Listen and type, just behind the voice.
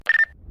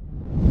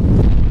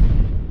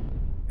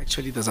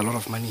actually there's a lot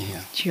of money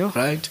here. Sure.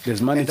 Right?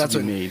 There's money And to that's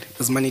be when- made.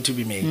 There's money to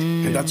be made.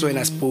 And that's when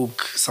I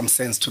spoke some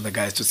sense to the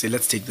guys to say,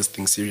 let's take this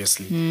thing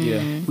seriously.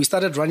 Yeah. We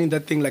started running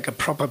that thing like a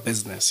proper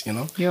business, you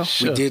know? Yeah. We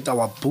Sure. did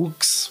our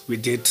books, we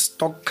did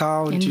stock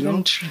count,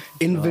 Inventory.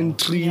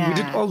 inventory. Yeah. We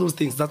did all those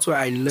things. That's where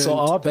I learned. So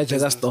our badge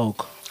is a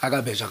stock.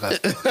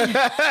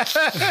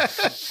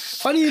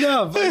 Funny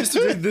enough, I used to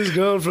date this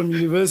girl from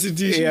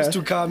university. She Yeah. used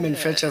to come and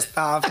fetch her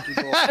stuff.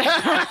 You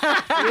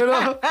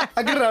know,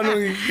 I could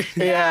run.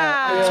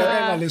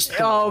 Yeah.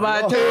 Oh,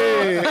 but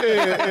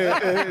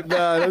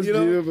Nah, that's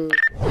beautiful.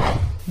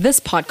 this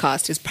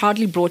podcast is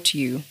proudly brought to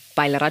you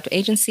by Lerato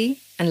Agency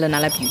and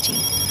Lanala Beauty.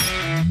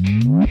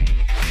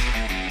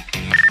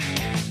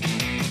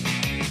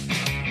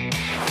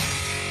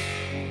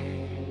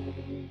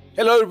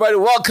 Hello, everybody.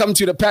 Welcome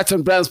to the Pat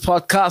on Brands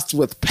podcast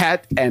with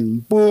Pat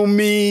and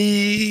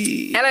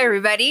Boomy. Hello,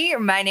 everybody.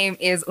 My name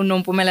is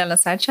Unompumelelo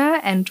Sacha,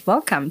 and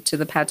welcome to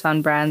the Pat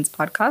on Brands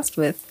podcast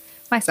with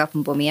myself,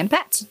 Mbumi, and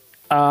Pat.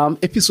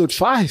 Episode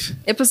 5.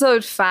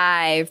 Episode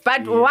 5.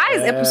 But why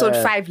is episode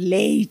 5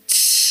 late?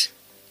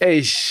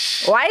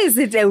 Eish. Why is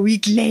it a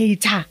week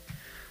later?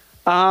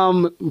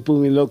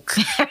 Boomy, look,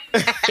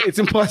 it's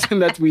important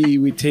that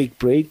we take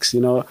breaks, you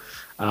know.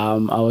 I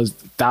was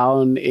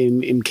down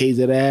in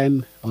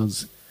KZN. I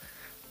was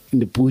in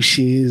the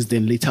bushes.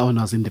 Then later on,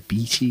 I was in the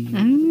beaches.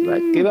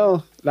 Like, you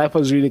know, life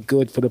was really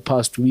good for the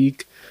past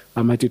week.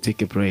 I might to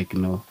take a break, you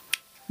know.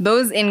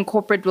 Those in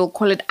corporate will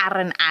call it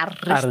R&R,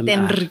 rest and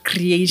R&R.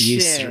 recreation.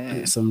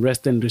 Yes, some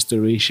rest and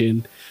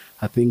restoration.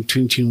 I think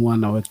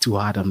 2021, I worked too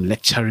hard. I'm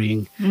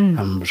lecturing.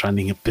 I'm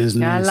running a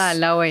business. Yala,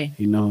 lawe.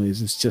 You know,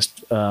 it's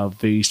just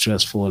very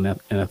stressful. And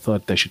I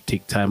thought I should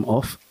take time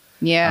off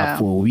Yeah.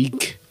 for a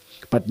week.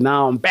 But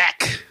now I'm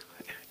back.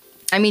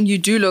 I mean, you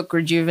do look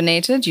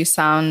rejuvenated. You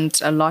sound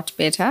a lot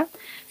better.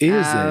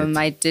 Is it?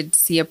 I did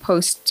see a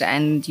post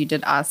and you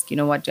did ask, you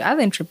know, what do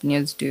other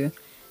entrepreneurs do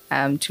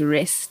to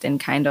rest and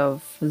kind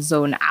of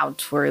zone out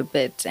for a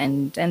bit.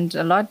 And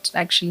a lot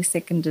actually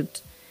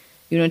seconded,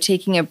 you know,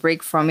 taking a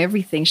break from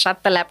everything.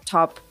 Shut the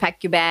laptop,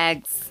 pack your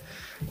bags,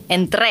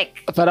 and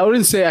trek. But I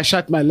wouldn't say I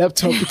shut my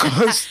laptop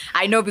because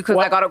I know because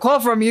I got a call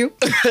from you.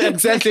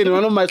 exactly.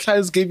 One of my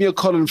clients gave me a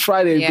call on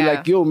Friday and be Yeah.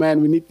 like, yo,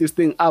 man, we need this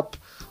thing up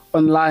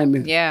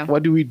online. Yeah.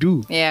 What do we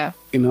do? Yeah.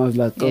 You know, I was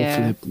like, oh, Yeah.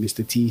 flip,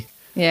 Mr. T.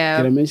 Yeah.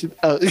 Did I mention?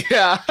 Oh,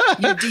 yeah.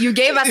 You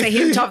gave us a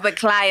hint of the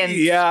client.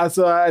 Yeah,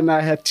 so and I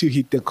had to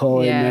hit the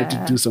call and I had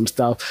Yeah. to do some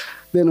stuff.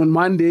 Then on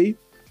Monday,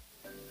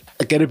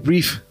 I get a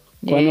brief.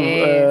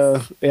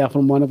 Yes.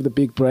 From one of the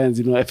big brands,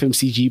 you know,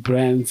 FMCG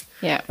brands.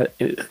 Yeah.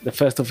 The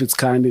first of its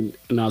kind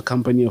in our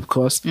company, of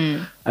course.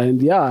 Mm.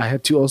 And yeah, I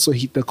had to also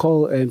hit the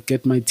call and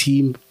get my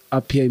team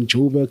up here in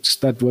Joburg to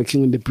start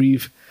working on the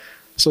brief.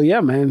 So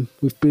yeah, man,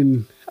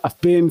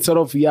 I've been sort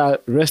of,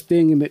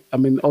 resting. I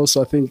mean,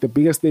 also I think the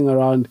biggest thing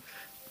around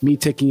me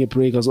taking a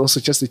break was also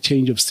just a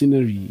change of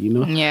scenery, you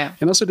know? Yeah.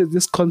 And also there's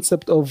this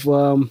concept of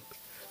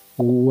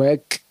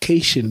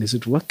workcation. Is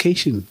it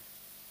workcation?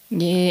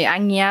 Yeah,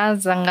 Yeah,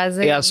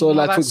 so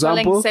like, for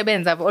example-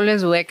 I've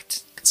always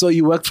worked. So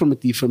you work from a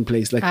different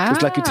place. Like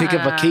it's like you take a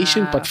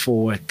vacation, but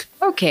for work.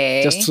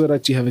 Okay. Just so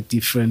that you have a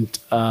different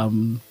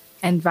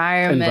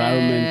environment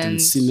and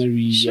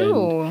scenery.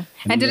 Sure.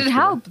 And did it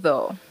help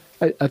though?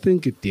 I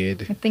think it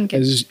did. I think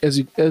it- as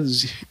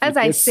As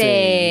I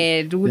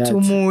said, that,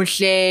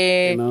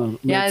 you know,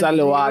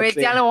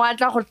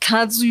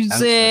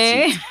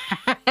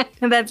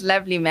 That's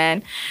lovely,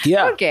 man.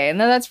 Yeah. Okay,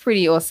 no, that's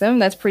pretty awesome.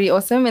 That's pretty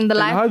awesome. In the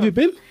life, how have you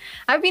been?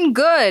 I've been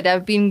good.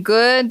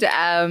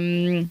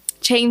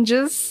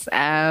 Changes,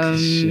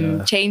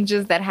 Sure.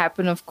 changes that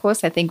happen. Of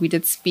course, I think we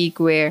did speak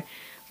where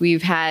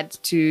we've had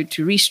to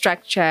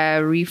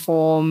restructure,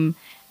 reform.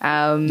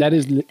 That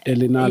is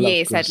Lenala.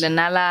 Yes, at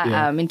Lanala.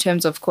 Yeah. In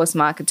terms of course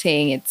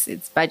marketing,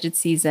 it's budget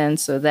season,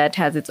 so that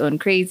has its own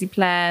crazy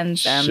plans,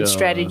 Sure.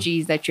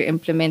 strategies that you're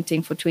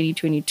implementing for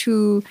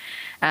 2022,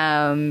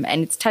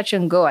 and it's touch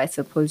and go. I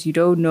suppose you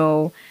don't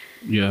know.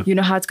 Yeah. You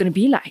know how it's going to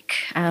be like.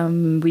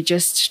 We're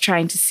just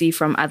trying to see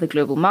from other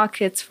global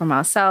markets, from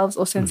ourselves,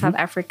 also in South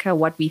Africa,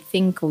 what we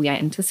think or we are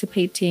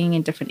anticipating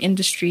in different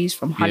industries,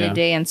 from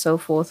holiday and so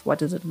forth. What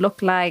does it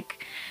look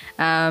like?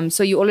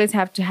 So you always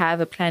have to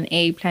have a plan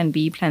A, plan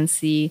B, plan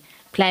C,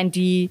 plan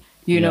D.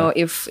 You know,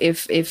 if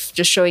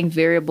just showing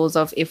variables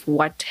of if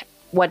what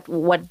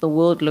the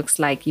world looks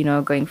like, you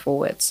know, going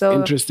forward. So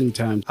Interesting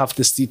time. Half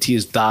the city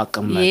is dark.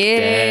 I'm like,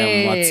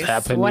 damn, what's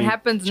happening? What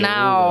happens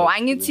now? I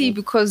need to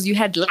because you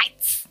had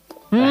lights.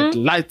 Like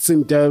lights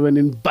in Durban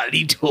in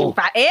Balito.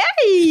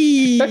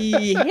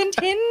 Hey, hint,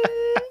 hint.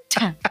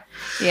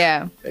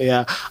 Yeah.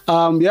 Yeah.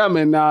 Yeah,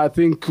 man. I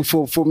think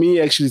for me,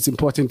 actually, it's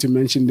important to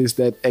mention this,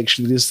 that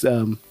actually this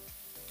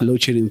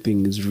load shedding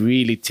thing is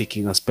really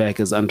taking us back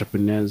as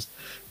entrepreneurs.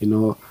 You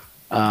know,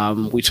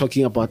 we're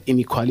talking about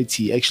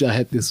inequality. Actually, I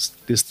had this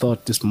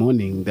thought this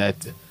morning that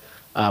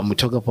we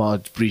talk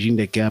about bridging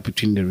the gap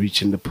between the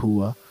rich and the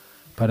poor.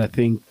 But I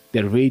think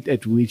the rate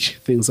at which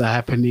things are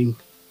happening,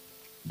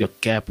 the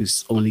gap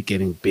is only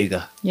getting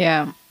bigger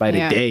Yeah. by the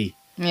Yeah. day.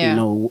 Yeah. You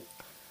know,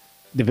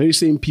 the very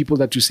same people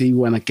that you say you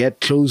want to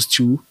get close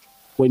to,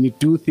 when you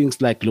do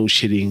things like load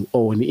shedding,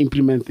 or when you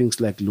implement things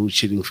like load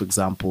shedding, for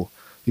example,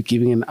 you're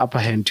giving an upper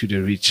hand to the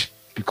rich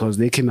because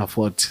they can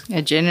afford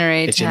a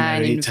generator,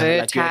 an inverter.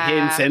 Like your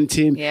hand sent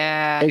in.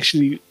 Yeah.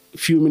 Actually, a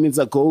few minutes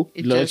ago,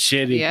 load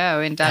shedding. Yeah,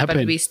 went down,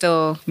 but we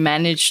still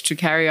managed to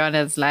carry on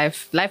as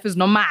life. Life is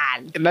normal.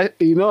 Like,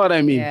 you know what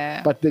I mean?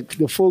 Yeah. But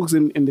the folks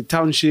in the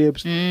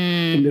townships,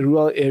 in the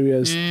rural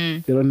areas,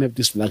 they don't have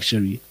this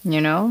luxury.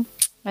 You know?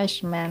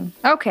 Gosh, man.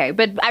 Okay,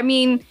 but I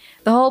mean,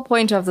 the whole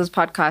point of this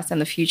podcast and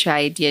the future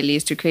ideally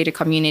is to create a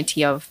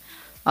community of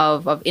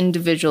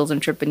individuals,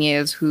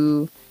 entrepreneurs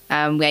who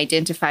we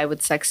identify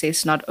with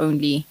success not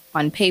only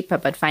on paper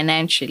but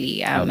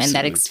financially, and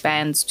that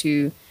expands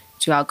to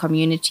our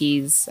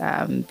communities,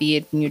 be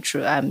it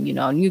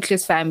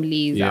nucleus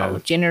families, our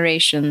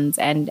generations,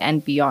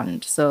 and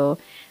beyond. So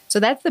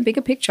that's the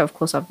bigger picture, of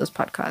course, of this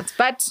podcast.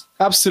 But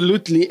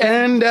absolutely.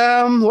 And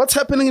what's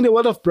happening in the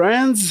world of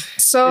brands?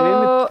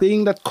 So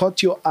anything that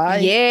caught your eye?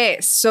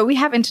 Yes. So we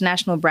have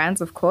international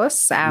brands, of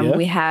course.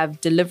 We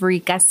have Delivery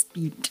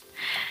Gaspeed.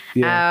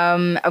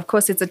 Yeah. Of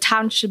course, it's a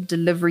township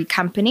delivery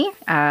company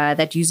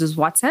that uses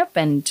WhatsApp,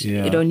 and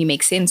it only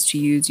makes sense to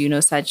use,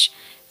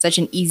 such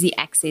an easy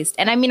access.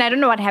 And I mean, I don't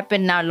know what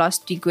happened now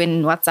last week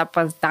when WhatsApp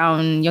was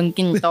down,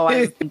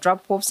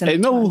 drop-offs. I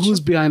know who's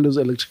behind those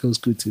electrical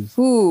scooters.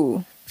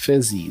 Who?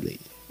 Fezile.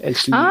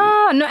 Actually.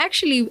 No,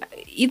 actually,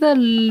 either.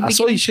 I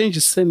saw he changed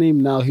his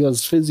surname now. He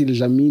was Fezile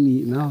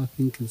Jamini. Now I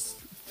think it's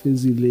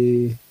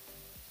Fezile.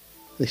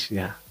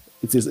 Yeah.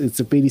 It's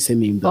a pretty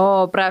surname though.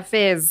 Oh,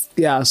 Brafez.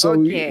 Yeah, so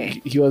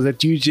he was at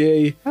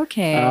UJ.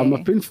 Okay.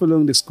 I've been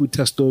following the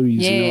scooter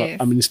stories,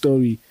 Yes.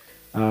 story.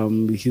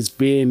 He's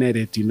been at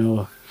it,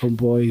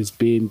 Homeboy has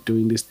been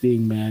doing this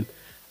thing, man.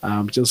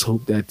 Just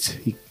hope that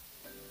he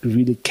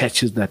really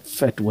catches that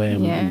fat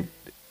worm and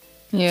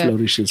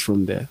flourishes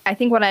from there. I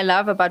think what I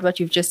love about what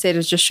you've just said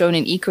is just shown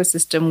an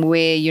ecosystem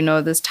where,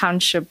 this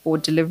township or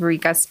delivery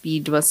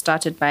Gaspeed was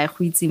started by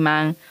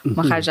Huizimang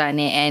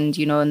Mohajane, and,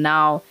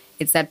 now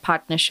it's that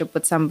partnership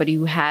with somebody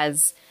who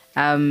has,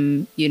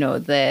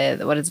 the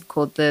what is it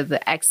called, the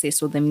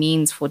access or the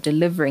means for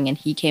delivering, and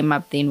he came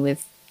up then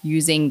with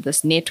using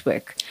this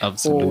network,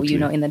 absolutely,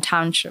 or in the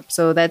township.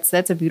 So that's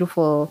a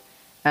beautiful,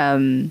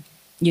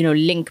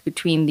 link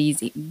between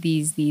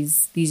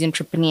these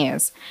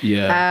entrepreneurs.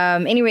 Yeah.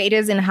 Anyway, it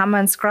is in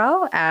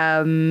Hammanskraal,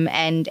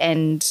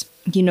 and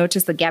he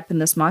noticed the gap in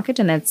this market,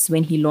 and that's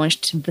when he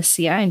launched this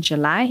year in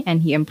July,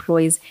 and he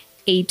employs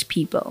 8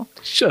 people.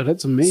 Sure,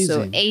 that's amazing.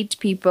 So 8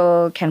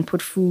 people can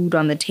put food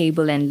on the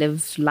table and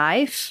live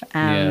life,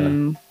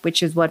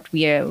 which is what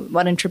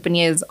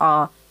entrepreneurs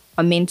are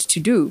meant to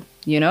do,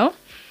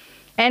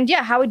 And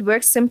how it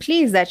works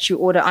simply is that you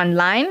order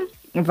online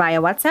via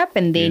WhatsApp,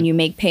 and then you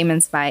make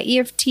payments via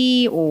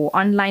EFT or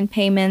online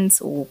payments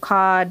or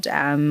card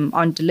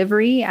on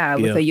delivery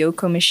with a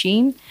Yoko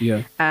machine.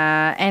 Yeah.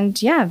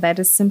 That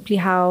is simply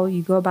how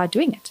you go about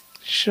doing it.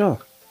 Sure.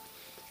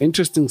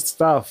 Interesting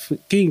stuff.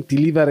 King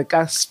delivery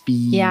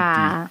Gaspeed.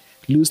 Yeah.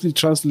 Loosely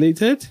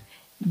translated?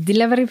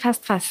 Delivery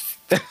fast.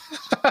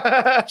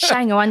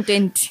 Shine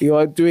 120. You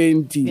are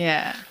 20.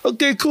 Yeah.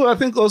 Okay, cool. I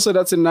think also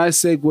that's a nice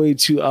segue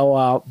to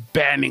our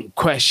banning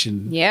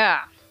question.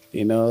 Yeah.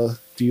 Do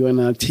you want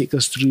to take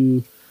us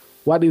through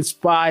what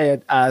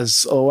inspired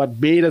us or what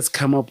made us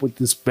come up with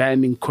this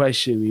banning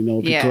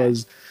question,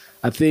 because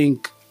I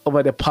think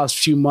over the past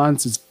few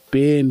months, it's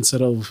been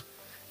sort of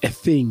a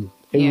thing.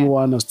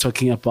 Everyone was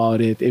talking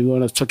about it.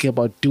 Everyone was talking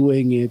about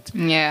doing it.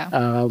 Yeah.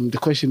 The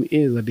question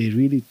is, are they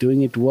really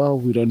doing it well?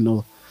 We don't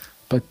know.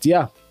 But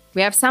yeah.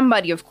 We have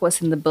somebody, of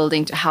course, in the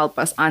building to help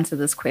us answer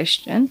this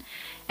question.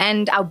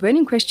 And our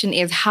burning question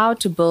is how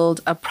to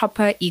build a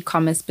proper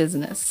e-commerce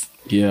business.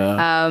 Yeah.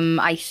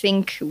 I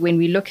think when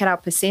we look at our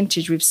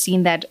percentage, we've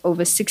seen that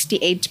over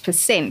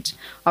 68%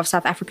 of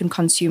South African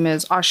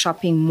consumers are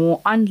shopping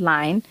more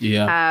online.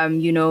 Yeah.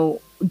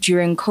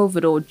 During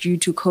COVID or due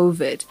to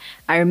COVID.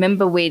 I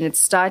remember when it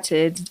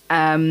started,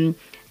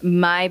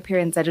 my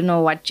parents, I don't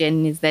know what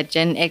gen is that,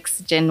 Gen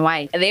X, Gen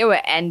Y, they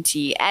were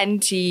anti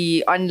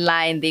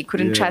online. They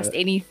couldn't trust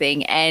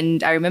anything.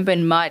 And I remember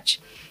in March,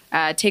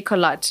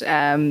 Takealot,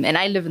 and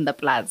I live in the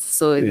Plaza,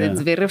 so it's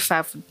very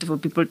far for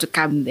people to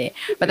come there.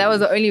 But that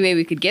was the only way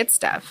we could get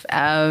stuff,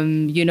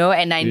 and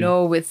I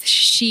know with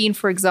Shein,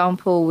 for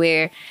example,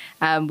 where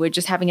we're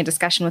just having a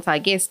discussion with our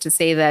guests to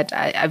say that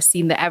I've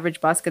seen the average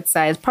basket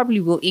size probably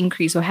will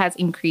increase or has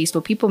increased,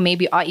 or people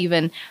maybe are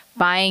even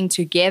buying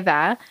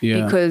together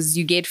because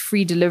you get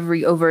free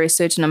delivery over a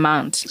certain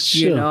amount,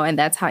 and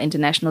that's how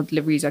international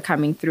deliveries are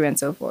coming through and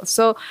so forth.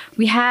 So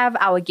we have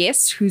our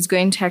guest who's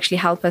going to actually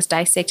help us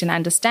dissect and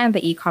understand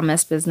the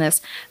e-commerce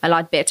business a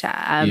lot better.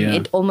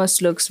 It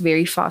almost looks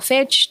very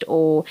far-fetched,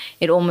 or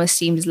it almost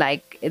seems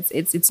like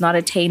it's not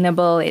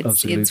attainable.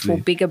 It's for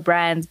bigger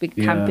brands,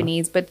 big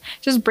companies, but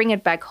just bring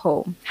it back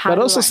home. But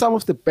also some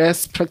of the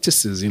best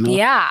practices,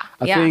 I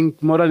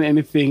think more than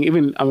anything,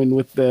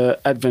 with the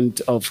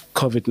advent of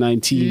COVID-19,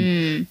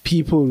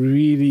 people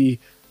really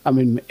I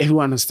mean,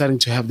 everyone is starting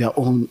to have their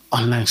own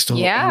online store.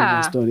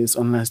 Yeah.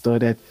 Online store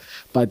that.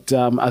 But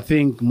I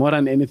think more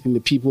than anything, the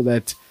people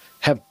that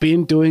have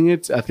been doing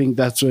it, I think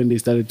that's when they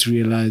started to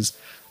realize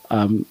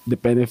the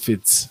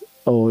benefits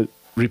or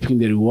reaping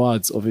the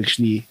rewards of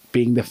actually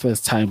being the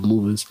first time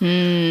movers.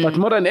 But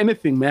more than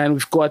anything, man,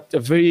 we've got a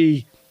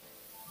very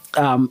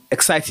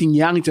exciting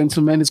young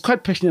gentleman. He's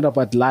quite passionate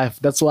about life.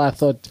 That's why I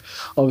thought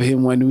of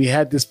him when we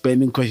had this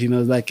burning question. I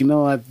was like, you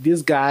know what,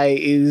 this guy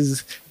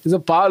is a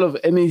pile of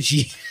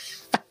energy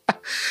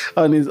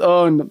on his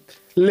own.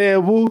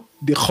 Lebu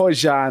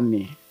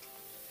Dikhojane.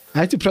 I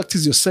had to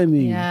practice your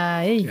surname.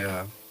 Yeah.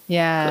 Yeah.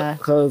 Yeah.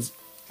 Because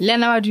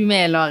Lena wa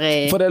dumela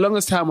re. for the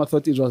longest time I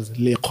thought it was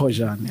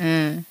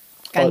Lekhojane.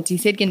 Kanti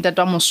said ke ntate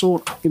wa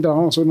Mosotho.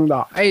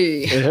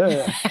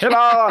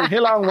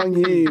 Helang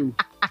wangeu.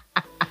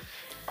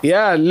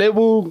 Yeah,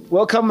 Lebu,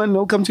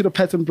 welcome to the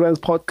Pattern Brands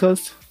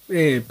podcast.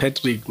 Hey,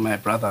 Patrick, my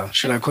brother.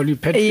 Should I call you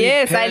Patrick?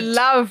 Yes, I Pat?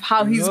 love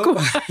how he's No.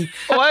 going.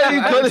 Why are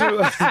you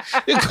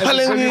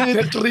calling me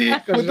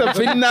Patrick? with the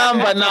VIN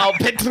number now,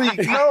 Patrick?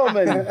 No,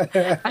 man.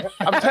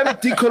 I'm trying to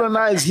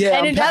decolonize here.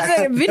 And it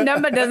doesn't, VIN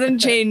number doesn't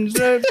change.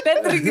 So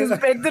Patrick is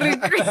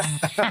Patrick.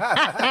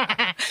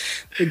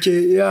 Okay,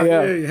 yeah.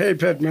 Yeah. Hey,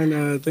 Pat,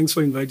 man. Thanks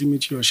for inviting me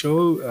to your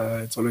show.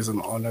 It's always an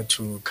honor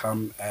to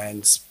come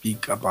and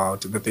speak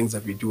about the things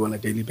that we do on a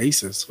daily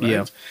basis, right?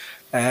 Yeah.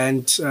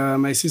 And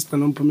my sister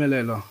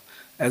Nompumelelo,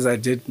 as I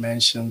did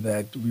mention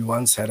that we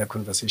once had a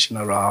conversation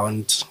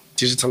around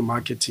digital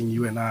marketing,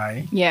 you and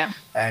I. Yeah.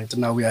 And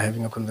now we are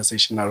having a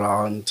conversation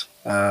around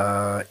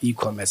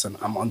e-commerce, and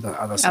I'm on the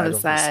other side Other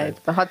of side,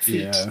 the hot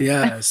seat. Yeah.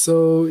 Yeah.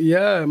 So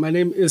yeah, my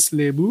name is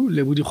Lebu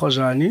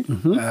Dikhojane.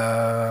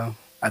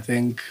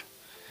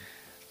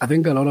 I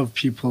think a lot of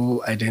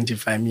people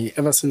identify me.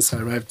 Ever since I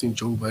arrived in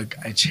Joburg,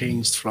 I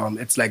changed from,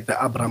 it's like the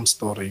Abraham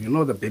story, you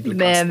know, the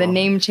biblical The story.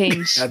 name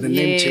change. Yeah, the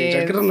name change.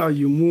 I don't know,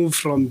 you move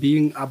from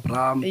being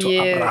Abraham to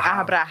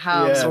Abraham.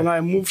 Abraham. Yeah. So now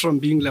I moved from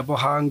being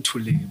Lebohang to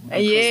Lebu.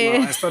 Because Yeah.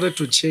 now I started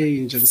to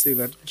change and say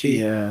that, okay,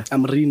 Yeah.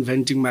 I'm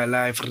reinventing my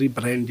life,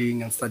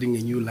 rebranding and starting a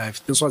new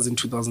life. This was in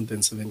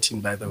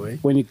 2017, by the way,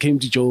 When you came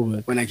to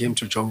Joburg. when I came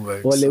to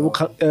Joburg. Well, So-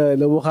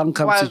 Lebohang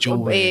comes to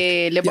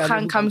Joburg.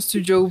 Lebohang Yeah, comes to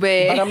But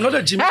Joburg. I'm not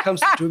a Jimmy comes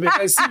to Joburg.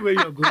 I see where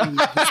you're going.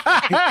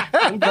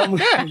 I'm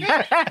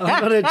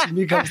not a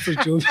Jimmy comes to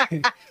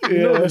Joburg. You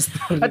know the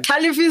story. A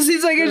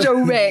Talifisisa ke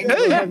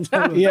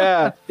Joburg.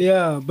 Yeah.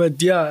 Yeah,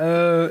 but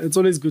yeah, it's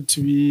always good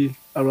to be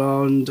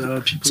around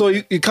people. So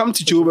you come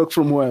to Joburg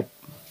from where?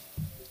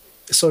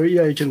 Sorry,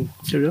 yeah, you can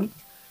carry on.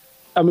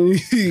 I mean,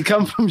 you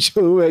come from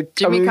Joburg.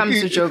 Jimmy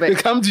comes to Joburg. You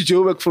come to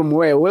Joburg from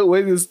where?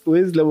 Where is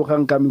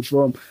Lebohang coming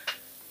from?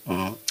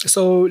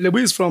 So Lebu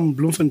is from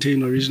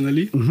Bloemfontein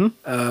originally.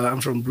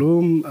 I'm from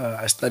Bloem.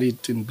 I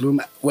studied in Bloem.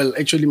 Well,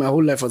 actually, my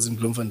whole life was in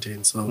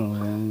Bloemfontein. So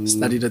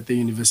studied at the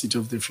University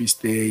of the Free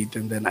State,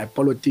 and then I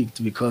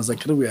politicked because I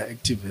we are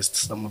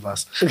activists, some of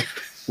us.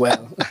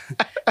 Well,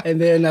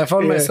 and then I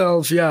found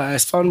myself.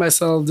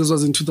 This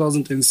was in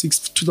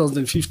 2006,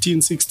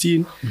 2015,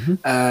 16.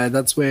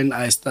 That's when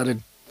I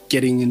started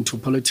getting into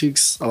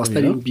politics. I was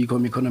studying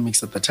BCom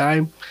economics at the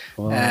time.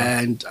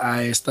 And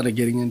I started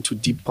getting into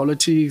deep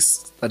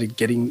politics,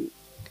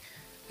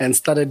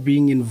 started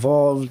being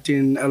involved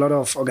in a lot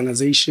of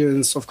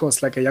organizations. Of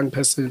course, like a young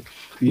person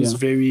who's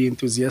very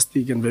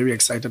enthusiastic and very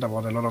excited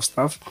about a lot of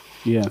stuff.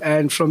 Yeah.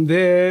 And from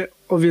there,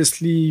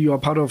 obviously, you are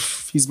part of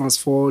Fees Must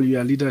Fall, you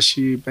are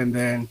leadership, and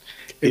then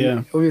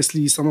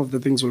obviously some of the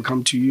things will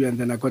come to you. And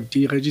then I got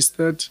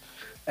deregistered.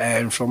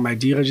 And from my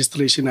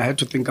deregistration, I had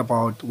to think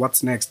about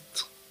what's next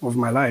of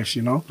my life,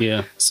 you know?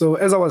 Yeah. So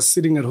as I was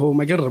sitting at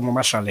home, I get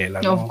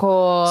Mashalela. Of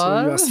course.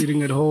 So you are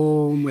sitting at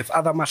home with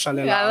other Yeah,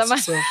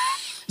 Mashalelas.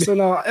 So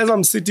now, as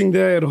I'm sitting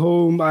there at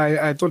home,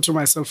 I thought to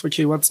myself,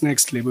 okay, what's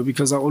next, Lebu?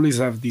 Because I always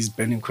have these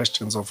burning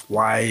questions of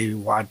why,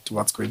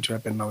 what's going to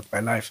happen now with my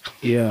life.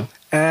 Yeah.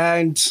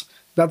 And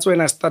that's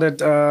when I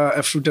started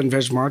a fruit and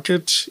veg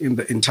market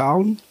in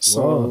town.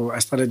 So I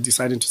started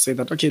deciding to say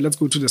that, okay, let's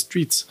go to the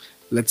streets.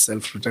 Let's sell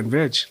fruit and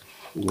veg.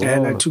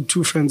 And I took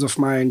two friends of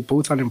mine,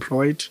 both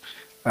unemployed.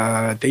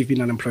 They've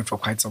been unemployed for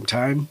quite some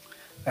time.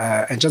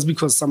 And just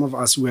because some of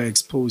us were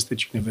exposed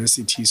at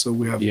university, so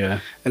we have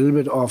a little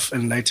bit of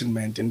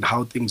enlightenment in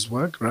how things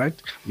work, right?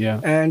 Yeah.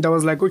 And I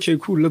was like, okay,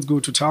 cool, let's go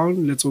to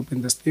town, let's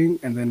open this thing.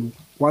 And then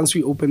once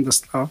we opened the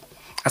stuff,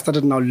 I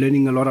started now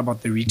learning a lot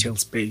about the retail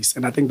space.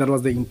 And I think that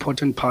was the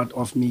important part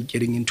of me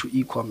getting into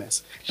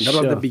e-commerce. And that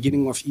was the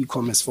beginning of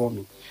e-commerce for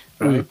me,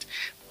 right?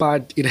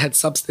 But it had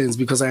substance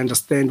because I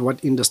understand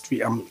what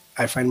industry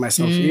I find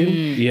myself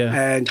in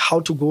and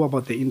how to go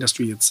about the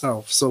industry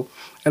itself. So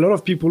a lot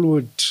of people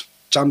would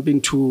jump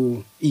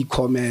into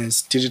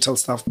e-commerce, digital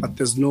stuff, but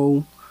there's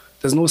no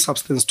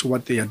substance to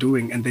what they are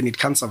doing, and then it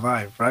can't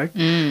survive, right?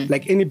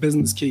 Like any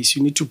business case,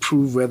 you need to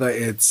prove whether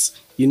it's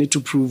You need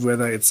to prove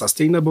whether it's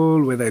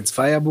sustainable, whether it's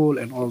viable,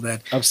 and all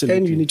that. Absolutely.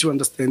 And you need to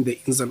understand the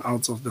ins and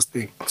outs of this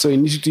thing. So you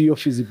need to do your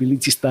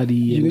feasibility study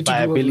You and need to do all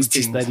those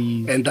viability things.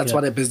 study. And that's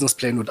what a business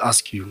plan would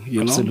ask you,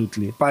 you know?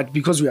 Absolutely. But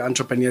because we are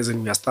entrepreneurs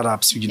and we are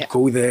startups, you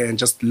go there and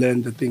just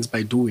learn the things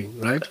by doing,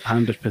 right?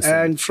 100%.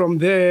 And from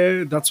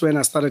there, that's when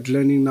I started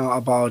learning now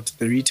about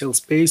the retail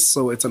space.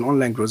 So it's an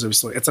online grocery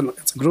store. It's a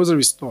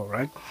grocery store,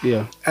 right?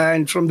 Yeah.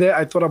 And from there,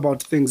 I thought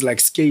about things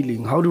like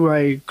scaling. How do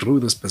I grow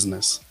this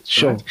business?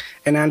 Sure. Right?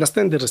 And I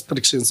understand the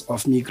restrictions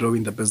of me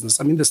growing the business.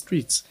 I'm in the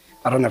streets.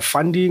 I don't have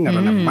funding. I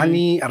don't have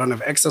money. I don't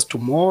have access to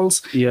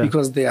malls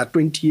because there are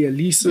 20-year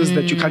leases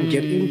that you can't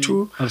get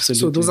into. Absolutely.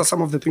 So those are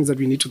some of the things that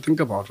we need to think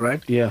about,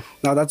 right? Yeah.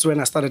 Now that's when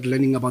I started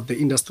learning about the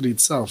industry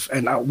itself.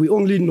 And we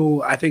only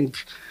know, I think,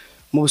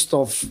 most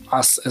of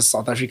us as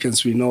South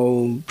Africans, we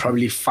know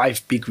probably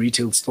 5 big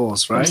retail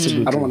stores, right?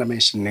 Absolutely. I don't want to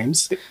mention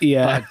names.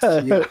 Yeah.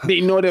 But, yeah.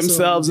 They know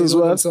themselves So, as they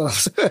know well.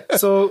 themselves.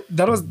 So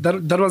that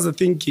was the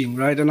thinking,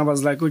 right? And I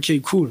was like, okay,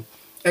 cool.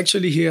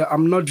 Actually, here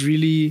I'm not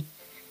really.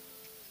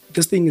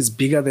 This thing is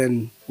bigger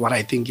than what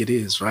I think it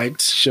is, right?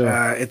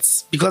 Sure.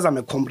 It's because I'm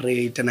a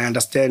comrade and I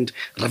understand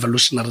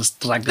revolutionary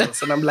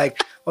struggles, and I'm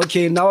like,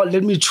 okay, now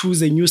let me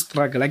choose a new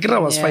struggle. Like I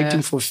was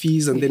fighting for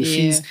fees, and then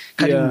fees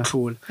cutting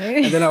cool,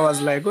 and then I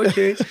was like,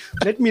 okay,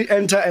 let me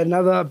enter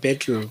another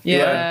battle.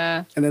 Yeah.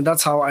 Right? And then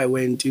that's how I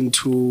went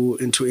into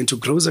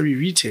grocery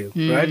retail,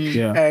 right?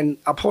 Yeah. And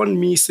upon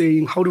me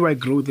saying, how do I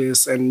grow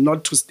this and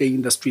not to stay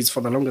in the streets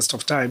for the longest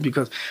of time?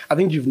 Because I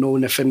think you've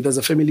known there's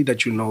a family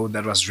that you know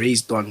that was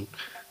raised on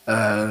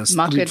street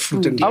Market food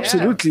food, and yeah.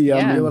 Absolutely,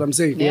 yeah. You know what I'm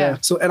saying? Yeah.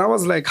 So, and I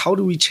was like, how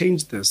do we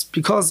change this?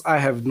 Because I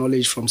have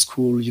knowledge from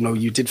school, you know,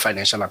 you did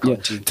financial Yeah.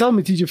 accounting. Tell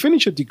me, did you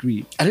finish your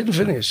degree? I didn't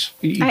finish.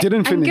 You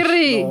didn't finish.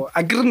 Agree. So, I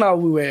agree now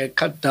we were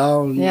cut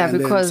down. Yeah, and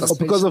then because- Oh,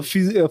 because of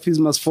fees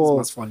must fall.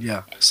 must fall,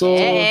 yeah. So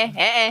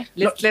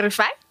Let's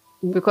clarify.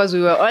 Because we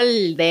were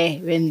all there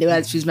when there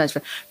was fees much.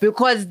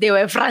 Because they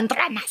were front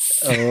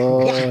runners.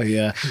 Oh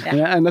yeah.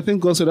 And I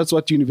think also that's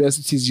what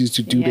universities used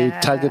to do. They Yeah.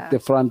 target the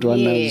front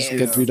runners, Yes.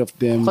 get rid of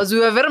them, Because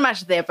we were very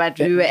much there, but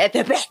we were at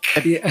the back.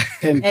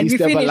 and and we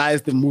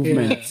destabilize the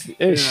movement.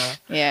 Ish.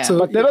 Yeah. So-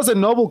 But that was a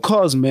noble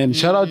cause, man.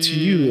 Shout out to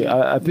you.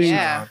 I think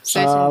Yeah,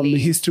 certainly.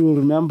 history will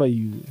remember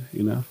you.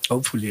 You know.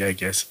 Hopefully, I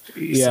guess.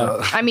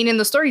 Yeah. I mean, in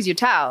the stories you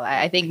tell,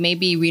 I think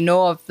maybe we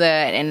know of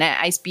and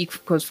I speak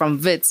because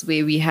from Wits,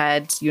 where we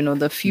had, you know,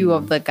 the few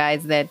of the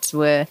guys that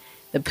were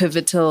the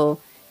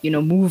pivotal, you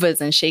know, movers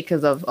and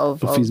shakers of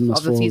Fees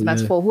Must the Fees Fall,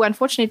 Must yeah. Fall, who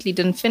unfortunately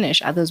didn't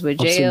finish. Others were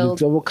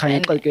jailed.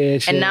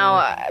 Absolutely. And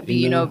now, You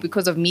you know, know.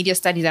 because of media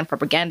studies and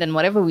propaganda and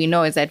whatever we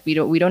know is that we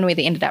don't know where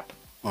they ended up.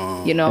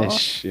 You know,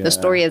 Ish, yeah. the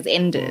story has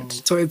ended.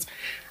 So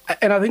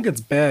and I think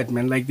it's bad,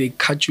 man. Like they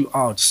cut you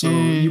out. So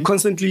you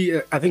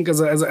constantly, I think as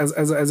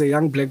a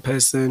young black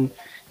person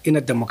in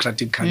a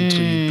democratic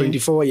country,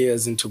 24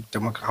 years into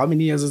democracy. How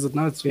many years is it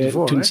now? It's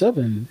 24, right?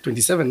 27.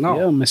 27 now.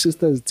 Yeah, my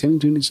sister is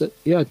 10-27.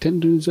 Yeah,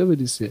 10-27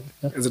 this year.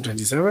 Yeah. Is it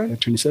 27?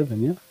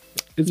 27, yeah.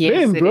 It's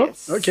Yes, been, it bro.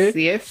 is. Okay.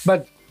 Yes.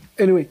 But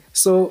anyway,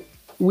 so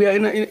we are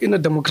in a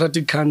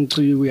democratic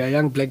country. We are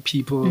young black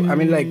people. I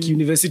mean, like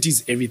university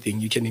is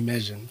everything you can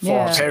imagine for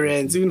our Yeah.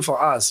 parents, even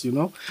for us, you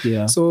know.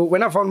 Yeah. So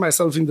when I found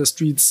myself in the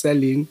streets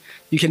selling,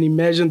 you can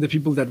imagine the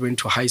people that went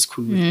to high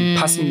school with me,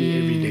 passing me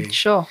every day.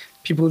 Sure.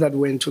 People that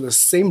went to the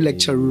same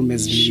lecture room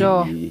as me,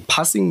 Sure.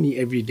 passing me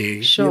every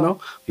day, Sure. you know.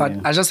 But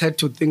Yeah. I just had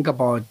to think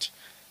about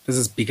this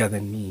is bigger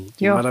than me. You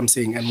Yeah. know what I'm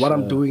saying? And what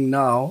I'm doing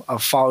now,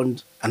 I've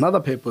found another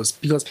purpose.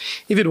 Because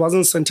if it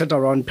wasn't centered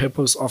around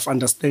purpose of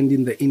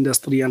understanding the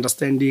industry,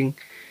 understanding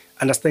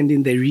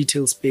the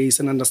retail space,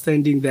 and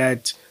understanding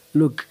that,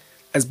 look,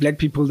 as black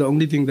people, the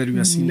only thing that we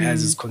are seen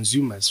as is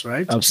consumers,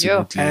 right?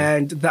 Absolutely.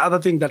 And the other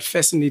thing that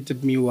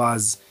fascinated me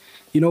was,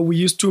 you know, we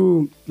used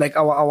to, like,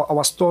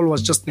 our stall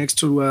was just next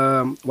to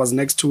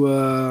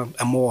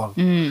a mall.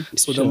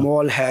 So the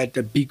mall had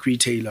a big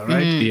retailer,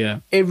 right? Yeah.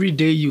 Every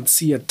day you'd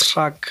see a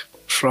truck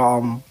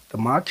from the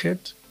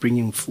market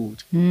bringing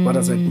food. What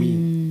does that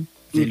mean?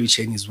 Value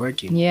chain is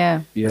working.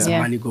 Yeah. There's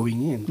Yeah. money going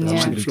in. There's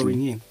Yeah. money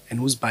flowing in. And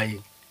who's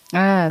buying?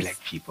 Ah, Black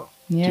people.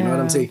 Do you know what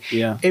I'm Yeah. saying?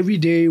 Yeah. Every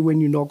day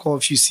when you knock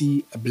off, you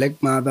see a black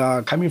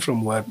mother coming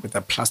from work with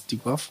a plastic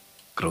of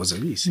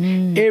groceries.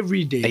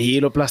 Every day. A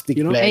yellow plastic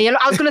You know? bag.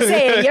 I was going to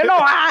say, yellow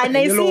one.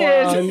 I Yellow see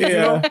one, it. you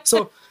know?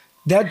 So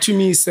that to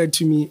me said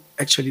to me,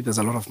 actually, there's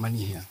a lot of money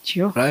here.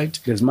 Sure. Right?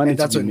 There's money And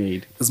to that's be when-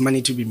 made. There's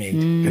money to be made.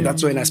 And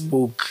that's when I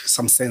spoke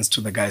some sense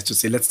to the guys to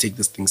say, let's take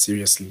this thing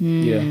seriously.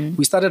 Yeah.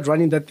 We started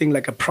running that thing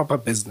like a proper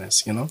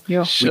business, you know?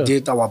 Yeah. Sure. We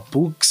did our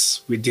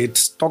books, we did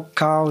stock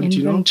count,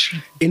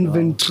 Inventory. you know?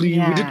 Inventory.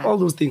 Yeah. We did all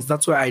those things.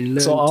 That's where I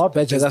learned. So our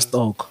badge is a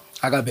stock.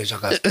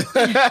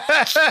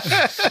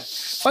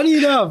 Funny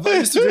enough, I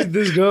used to date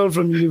this girl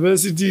from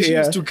university. She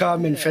used to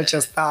come and fetch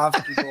her stuff.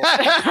 You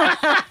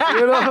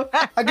know,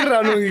 I could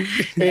run.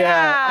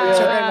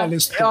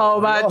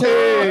 Oh, but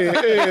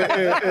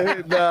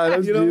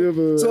that's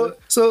beautiful.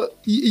 So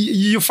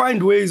you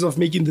find ways of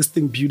making this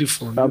thing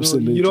beautiful. You know?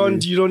 Absolutely. You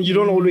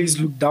don't always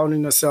look down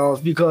on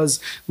yourself, because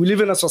we live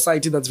in a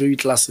society that's very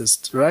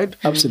classist, right?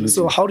 Absolutely.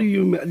 So how do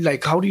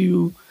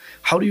you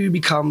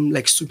become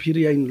like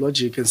superior in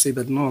logic and say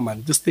that, no,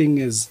 man, this thing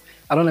is,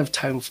 I don't have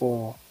time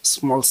for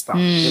small stuff,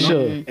 you know,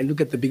 Sure. and look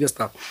at the bigger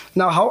stuff.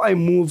 Now, how I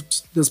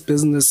moved this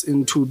business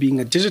into being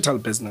a digital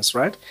business,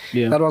 right?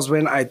 Yeah. That was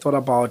when I thought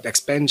about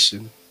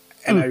expansion,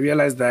 and I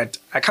realized that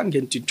I can't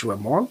get into a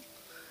mall.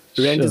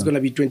 Rent is Sure. going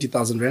to be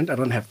 20,000 rent. I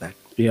don't have that.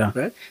 Yeah.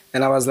 Right.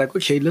 And I was like,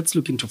 okay, let's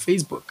look into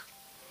Facebook.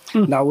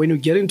 Now, when you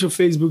get into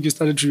Facebook, you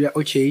started to realize,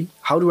 okay,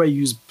 how do I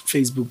use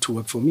Facebook to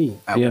work for me?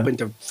 I Yeah.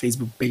 opened a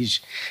Facebook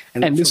page.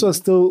 And this was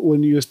still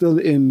when you were still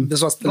in.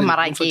 this was still in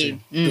Marake.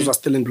 Bloemfontein. This was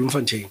still in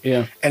Bloemfontein.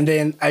 Yeah. And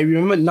then I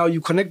remember, now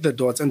you connect the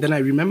dots, and then I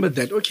remembered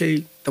that,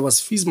 okay, there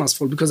was fees must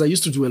fall, because I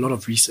used to do a lot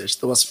of research.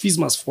 There was fees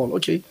must fall.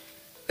 Okay,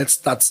 let's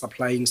start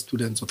supplying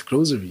students with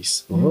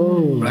groceries.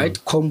 Oh. Right?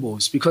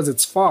 Combos, because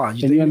it's far. And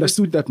you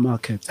understood that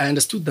market. I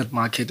understood that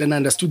market, and I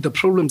understood the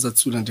problems that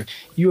students.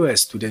 You are a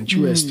student.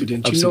 You are a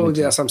student. You know, Absolutely.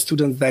 there are some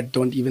students that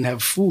don't even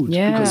have food,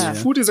 Yeah. because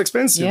food is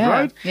expensive, Yeah.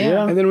 right?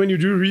 Yeah. And then when you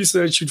do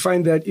research, you'd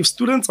find that if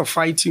students are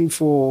fighting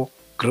for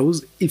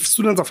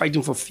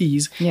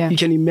fees, Yeah. you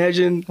can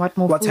imagine What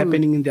more what's food?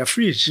 happening in their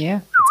fridge. Yeah.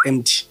 It's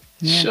empty.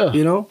 Sure.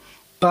 You know.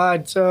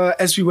 But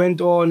as we went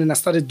on and I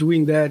started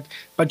doing that,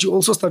 but you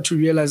also start to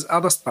realize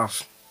other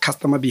stuff.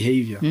 Customer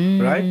behavior,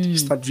 right? You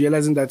start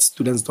realizing that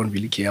students don't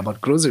really care about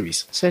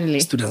groceries.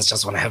 Certainly. Students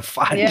just want to have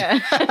fun. Yeah.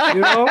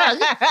 You know?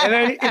 And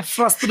then it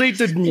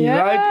frustrated me, Yeah.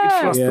 right? It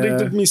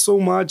frustrated Yeah. me so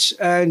much.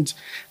 And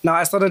now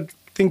I started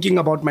thinking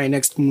about my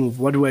next move.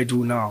 What do I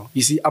do now?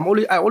 You see,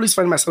 I always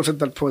find myself at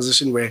that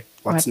position where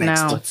what's What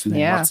next? now? What's next?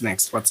 Yeah. What's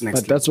next? What's next?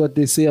 But that's what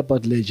they say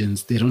about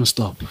legends. They don't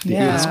stop. They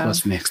Yeah. ask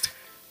what's next.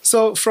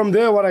 So from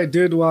there, what I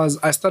did was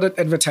I started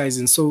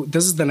advertising. So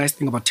this is the nice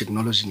thing about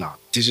technology now,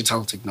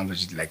 digital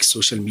technology, like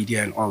social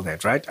media and all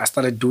that, right? I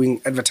started doing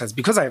advertising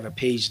because I have a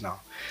page now.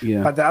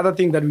 Yeah. But the other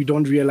thing that we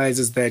don't realize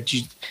is that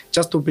you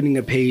just opening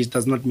a page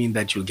does not mean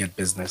that you'll get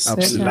business.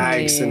 Absolutely.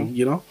 Likes and,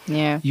 you know,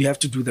 Yeah. you have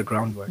to do the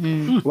groundwork.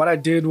 What I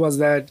did was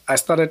that I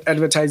started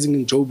advertising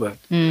in Joburg.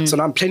 So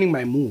now I'm planning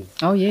my move.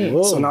 Oh, yeah.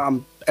 Whoa. So now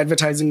I'm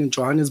advertising in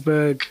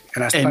Johannesburg,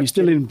 and And you're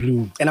still in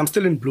Bloom. and I'm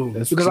still in Bloom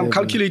That's because I'm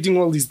clever. calculating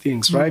all these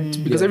things, right?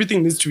 Because Yeah.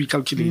 everything needs to be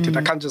calculated.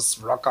 I can't just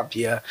rock up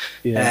here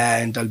Yeah.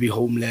 and I'll be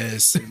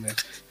homeless. And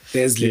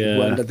there's Lebu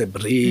Yeah. under the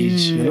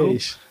bridge, you know.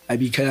 Yes. I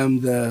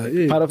become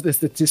the Part of the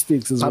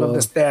statistics as part well. of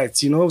the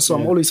stats, you know. So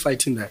I'm Yeah. always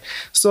fighting that.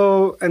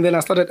 So, and then I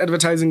started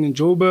advertising in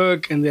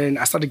Joburg, and then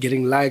I started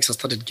getting likes. I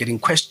started getting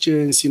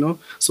questions, you know.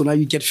 So now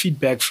you get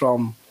feedback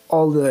from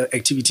all the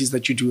activities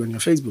that you do on your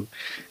Facebook.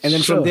 And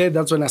then Sure. from there,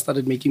 that's when I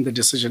started making the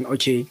decision,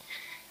 okay,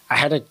 I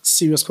had a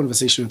serious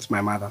conversation with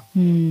my mother.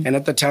 And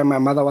at the time, my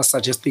mother was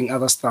suggesting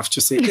other stuff to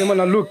say, hey, man,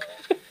 look,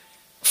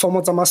 for I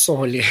was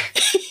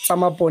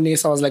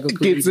like, okay,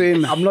 Kids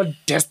in. I'm not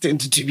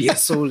destined to be a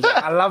soldier.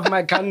 I love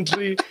my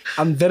country.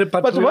 I'm very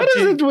patriotic. But what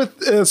is it with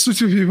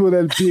Sotho people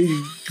and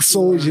being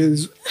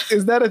soldiers?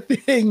 Is that a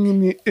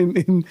thing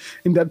in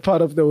that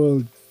part of the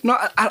world? No,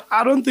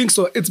 I don't think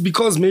so. It's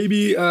because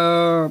maybe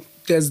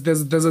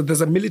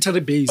there's a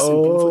military base in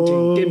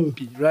Bloemfontein,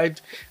 Tempi, right?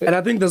 And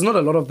I think there's not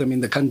a lot of them in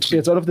the country.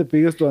 It's one of the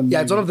biggest ones.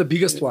 Yeah, it's one of the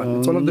biggest one.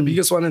 It's one of the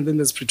biggest one, and then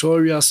there's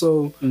Pretoria.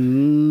 So It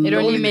only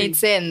only made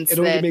sense. it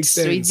only that makes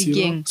sense. You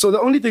know? King. So the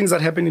only things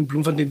that happen in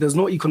Bloemfontein, there's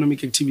no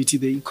economic activity.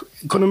 The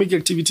economic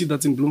activity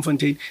that's in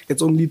Bloemfontein,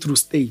 it's only through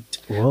state.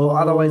 Whoa. Or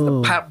otherwise,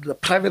 the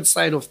private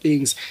side of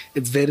things,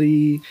 it's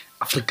very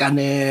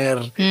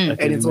Afrikaner, and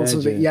it's also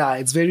imagine.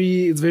 it's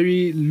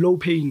very low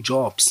paying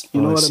jobs.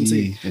 You know I what I'm see,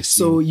 saying? I see.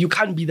 So you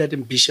can't be that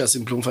ambitious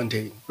in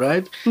Bloemfontein,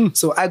 right?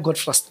 So I got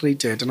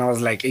frustrated, and I was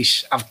like,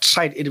 "Ish, I've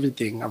tried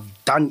everything. I've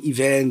done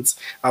events,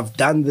 I've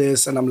done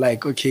this, and I'm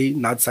like, okay,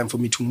 now it's time for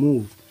me to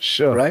move."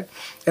 Sure. Right?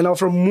 And now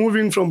from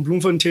moving from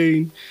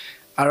Bloemfontein,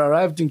 I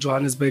arrived in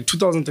Johannesburg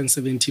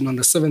 2017 on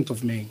the 7th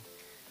of May.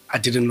 I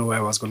didn't know where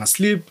I was going to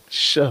sleep.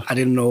 Sure. I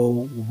didn't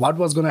know what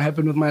was going to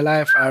happen with my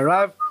life. I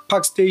arrived,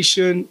 Park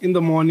Station in the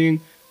morning.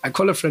 I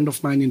call a friend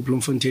of mine in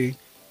Bloemfontein,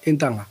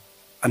 Intanga.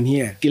 I'm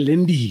here.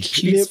 Please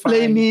Please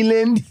find- me,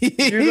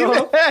 Lendi. You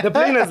know, the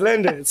plane has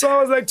landed. So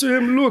I was like to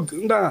him, look,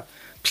 Ntanga,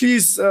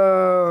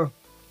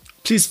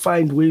 please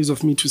find ways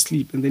of me to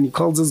sleep. And then he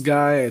calls this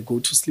guy. I go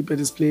to sleep at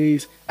his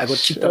place. I got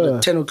kicked out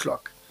at 10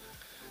 o'clock.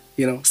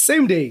 You know,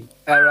 same day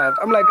I arrived.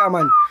 I'm like,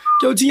 man,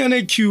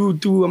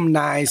 cute, I'm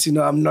nice. You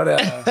know, I'm not a...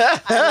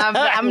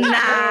 I'm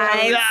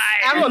nice.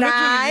 I'm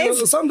nice. You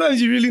know,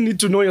 sometimes you really need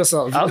to know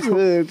yourself.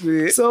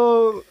 Absolutely.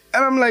 So,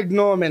 and I'm like,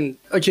 no, man.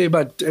 Okay,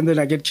 and then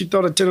I get kicked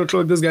out at 10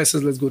 o'clock. This guy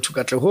says, let's go to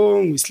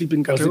Katlehong. We sleep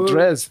in Was it Katlehong.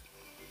 dress?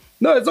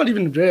 No, it's not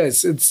even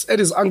dress. It's at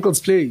his uncle's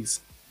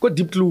place. Got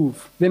deep Kloof.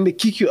 Then they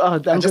kick you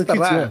out. The I uncle just kicks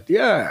you out. arrived.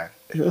 Yeah.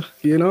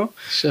 you know.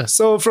 Sure.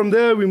 So from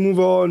there we move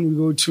on. We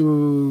go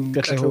to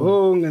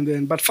Katlehong, and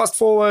then. But fast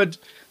forward,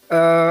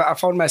 I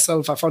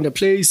found a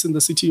place in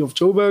the city of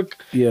Joburg.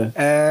 Yeah.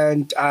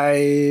 And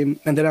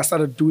then I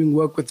started doing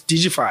work with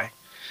Digify.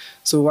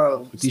 So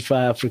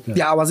Digify Africa.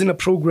 yeah, I was in a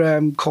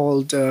program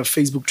called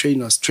Facebook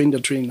Trainers, Train the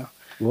Trainer.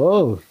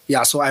 Whoa.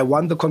 Yeah, so I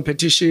won the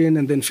competition,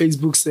 and then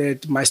Facebook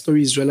said my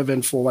story is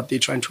relevant for what they're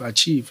trying to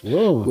achieve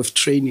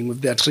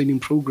with their training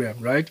program,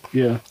 right?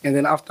 Yeah. And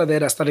then after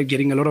that, I started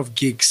getting a lot of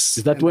gigs.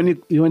 Is that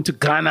when you went to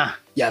Ghana?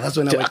 Yeah, that's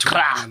when I went to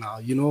Ghana now.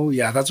 You know,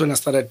 yeah, that's when I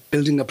started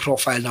building a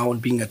profile now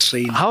and being a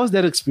trainer. How was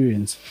that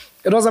experience?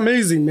 It was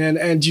amazing, man.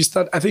 And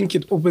I think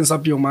it opens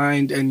up your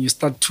mind and you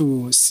start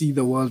to see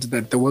the world,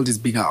 that the world is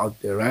bigger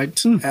out there,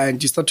 right?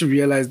 And you start to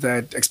realize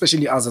that,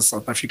 especially us as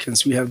South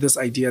Africans, we have this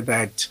idea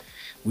that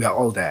we are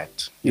all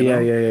that. You know?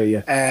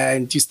 Yeah.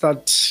 And you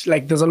start,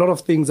 like, there's a lot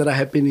of things that are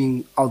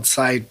happening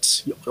outside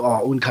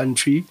our own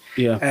country.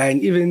 Yeah.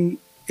 And even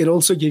it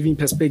also gave me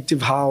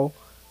perspective how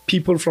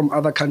people from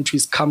other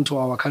countries come to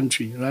our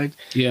country, right?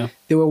 Yeah.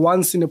 They were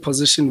once in a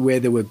position where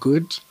they were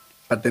good,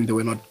 but then they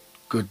were not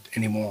good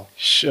anymore.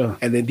 Sure.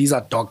 And then these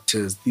are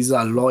doctors, these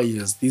are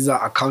lawyers, these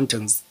are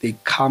accountants. They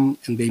come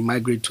and they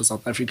migrate to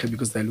South Africa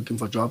because they're looking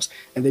for jobs.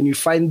 And then you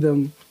find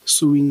them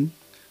sewing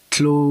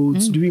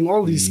clothes, doing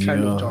all these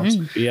kind of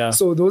jobs. Yeah.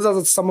 So those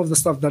are some of the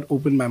stuff that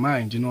opened my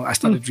mind. You know, I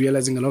started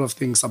realizing a lot of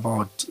things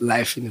about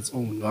life in its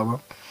own.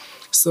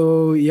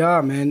 So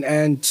yeah, man,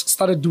 and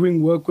started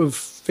doing work with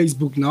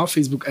Facebook now,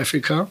 Facebook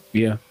Africa.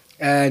 Yeah.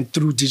 And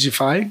through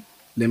Digify.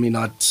 Let me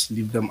not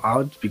leave them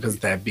out because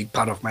they're a big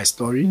part of my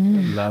story.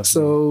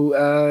 So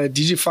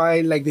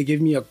Digify, like, they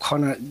gave me a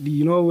corner.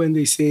 You know when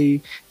they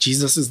say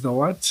Jesus is the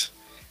what?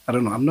 I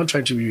don't know. I'm not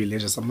trying to be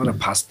religious. I'm not a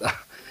pastor.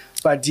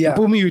 But yeah.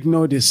 Bumi, you'd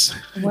know this.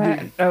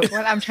 Well,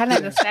 I'm trying to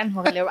understand.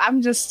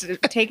 I'm just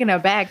taken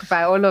aback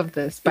by all of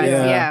this. But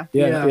yeah.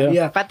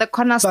 But the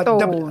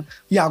cornerstone.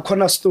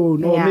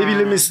 Cornerstone. Or maybe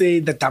let me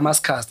say the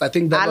Damascus. I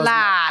think that was...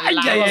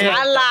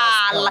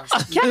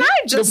 Can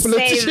I just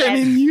say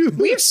that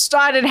we've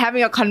started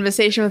having a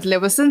conversation with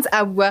Lebo since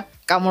Abwa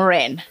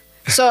Gamoren.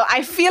 So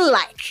I feel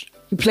like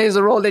he plays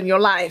a role in your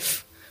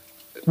life.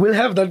 We'll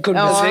have that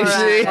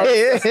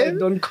conversation.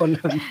 Don't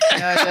condemn.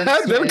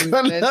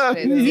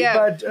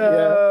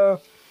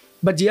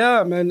 But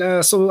yeah,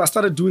 man. So I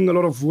started doing a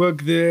lot of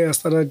work there.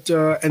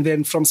 And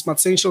then from Smart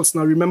Essentials.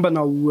 Now, remember,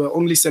 now we were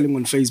only selling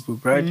on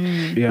Facebook, right?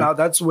 Now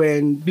that's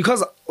when,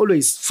 because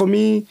always for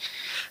me,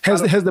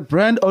 has the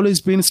brand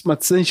always been Smart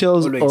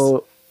Essentials,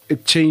 or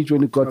it changed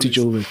when it got to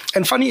Joburg?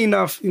 And funny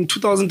enough, in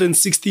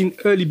 2016,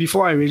 early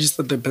before I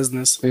registered the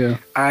business,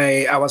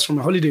 I was from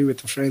a holiday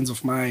with friends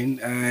of mine,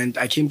 and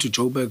I came to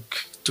Joburg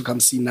to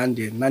come see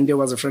Nande. Nande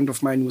was a friend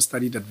of mine who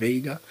studied at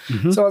Vega.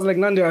 So I was like,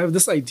 Nande, I have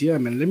this idea,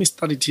 man. Let me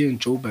start it here in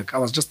Joburg. I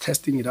was just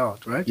testing it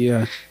out, right?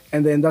 Yeah.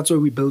 And then that's where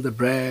we built a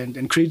brand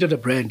and created a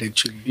brand,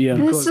 actually. Yeah.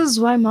 This is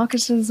why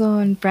marketers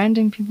and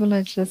branding people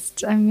are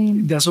just,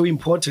 they're so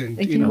important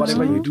in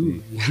whatever you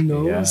do, you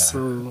know? Yeah.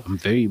 So I'm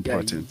very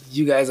important.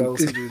 You guys are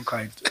also doing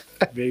quite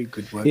very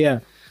good work. Yeah.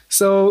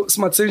 So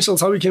Smart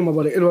Essentials, how we came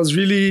about it, it was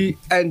really,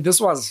 and this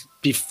was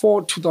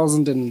before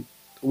 2000 and,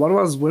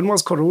 when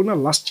was Corona?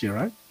 Last year,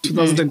 right?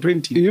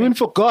 2020. You even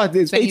forgot.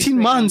 It's 18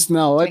 months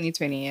now.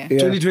 2020, yeah.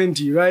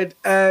 2020, right?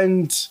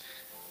 And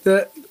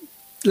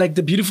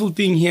the beautiful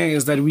thing here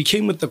is that we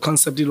came with the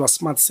concept, it was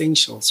Smart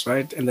Essentials,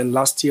 right? And then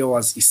last year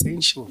was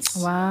Essentials.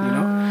 Wow. You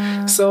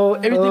know? So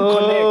everything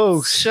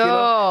connects. Sure. You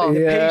know?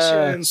 The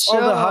patience,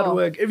 all the hard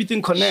work,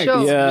 everything connects.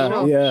 Sure. You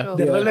know? Sure.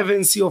 The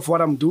relevancy of what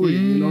I'm doing,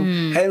 you know?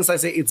 Hence I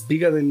say it's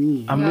bigger than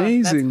me.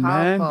 Amazing,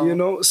 man. You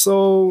know?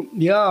 So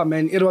yeah,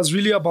 man, it was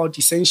really about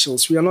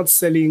essentials. We are not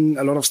selling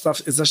a lot of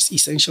stuff. It's just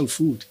essential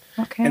food.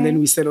 Okay. And then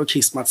we said,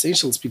 okay, Smart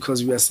Essentials,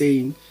 because we are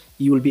saying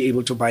you will be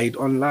able to buy it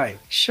online.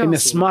 Sure. In a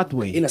smart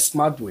way. In a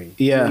smart way.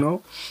 Yeah. You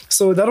know?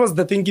 So that was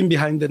the thinking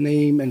behind the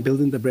name and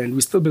building the brand.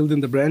 We're still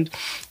building the brand.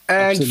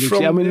 And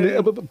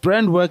absolutely.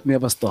 Brand work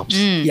never stops.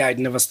 Yeah, it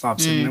never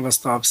stops. It never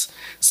stops.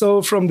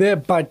 So from there,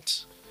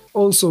 but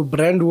also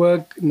brand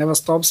work never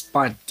stops.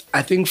 But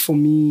I think for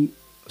me,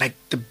 like,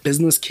 the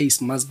business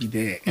case must be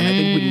there. And I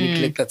think we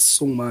neglect that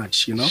so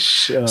much, you know?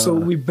 Sure.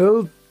 So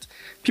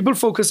people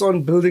focus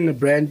on building a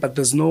brand, but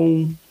there's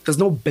no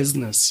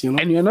business, you know.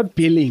 And you're not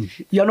billing.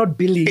 You're not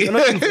billing. You're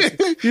not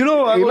invoicing. You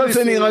know, you're not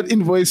sending out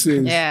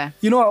invoices. Yeah.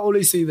 You know, I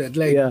always say that,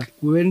 like,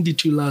 when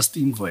did you last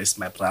invoice,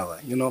 my brother?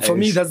 You know, for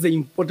me, that's the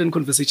important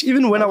conversation.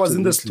 Even when I was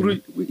in the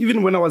street,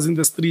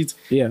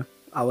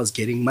 I was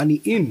getting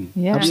money in.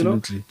 Yeah.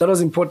 Absolutely. You know? That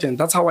was important.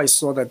 That's how I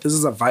saw that this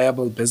is a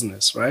viable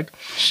business, right?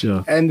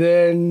 Sure. And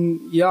then,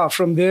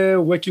 from there,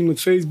 working with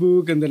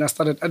Facebook, and then I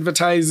started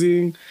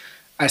advertising.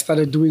 I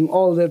started doing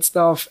all that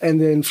stuff. And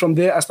then from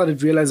there, I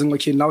started realizing,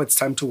 okay, now it's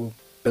time to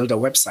build a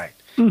website.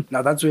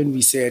 Now that's when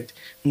we said,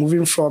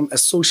 moving from a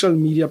social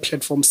media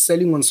platform,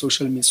 selling on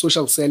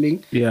social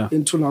selling,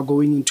 into now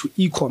going into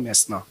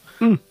e-commerce now,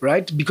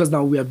 right? Because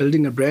now we are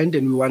building a brand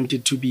and we want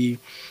it to be,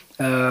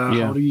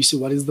 how do you say,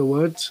 what is the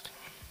word?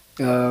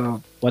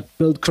 What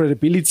build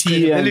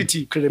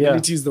credibility?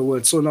 Credibility is the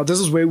word. So now this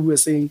is where we were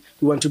saying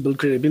we want to build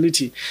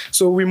credibility.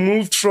 So we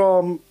moved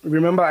from,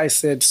 remember I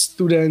said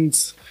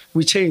students,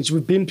 we changed.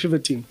 We've been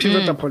pivoting,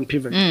 pivot upon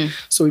pivot.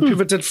 So we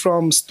pivoted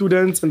from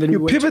students and then You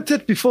we went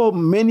pivoted before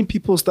many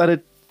people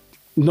started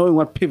knowing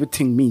what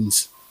pivoting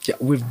means. yeah,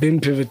 we've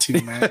been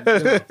pivoting, man.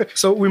 Yeah.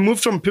 So we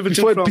moved from pivoting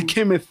Before it from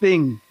became a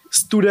thing.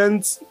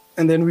 students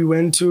and then we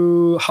went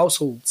to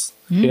households.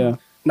 Yeah.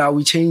 Now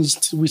we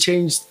changed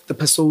the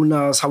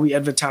personas, how we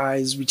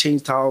advertise, we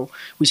changed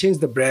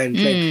the brand,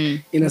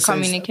 like in a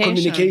sense,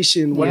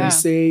 communication, what Yeah. we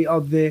say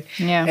out there.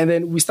 Yeah. And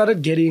then we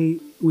started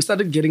getting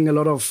a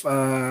lot of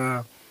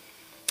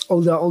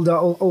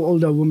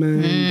older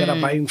women that are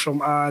buying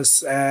from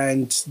us,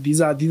 and these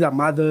are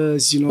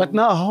mothers, you know. But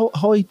now,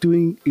 how are you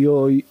doing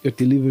your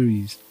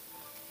deliveries?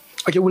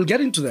 Okay, we'll get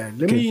into that.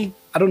 Let me,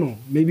 I don't know,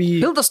 maybe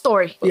Build a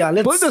story. yeah,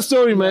 let's Put the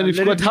story, man. We've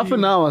let got it half be-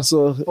 an hour,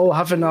 so Oh,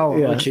 half an hour.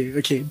 Yeah.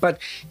 Okay. But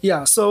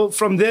yeah, so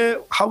from there,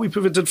 how we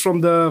pivoted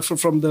from the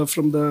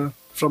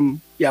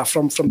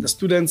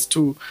students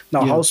to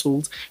now Yeah.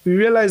 households, we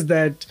realized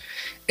that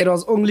it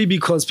was only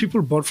because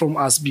people bought from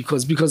us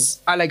because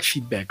I like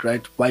feedback,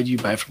 right? Why do you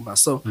buy from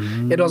us? So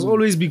it was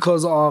always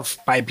because of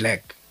buy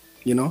black.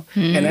 You know,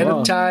 and at Wow.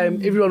 the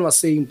time, everyone was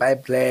saying buy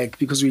black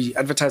because we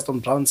advertised on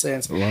Brown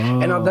Sense. Wow.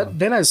 And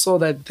then I saw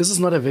that this is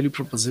not a value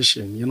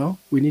proposition. You know,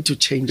 we need to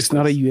change. it's this.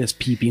 not a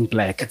USP being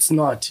black. It's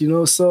not, you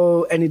know,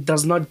 so, and it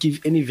does not give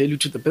any value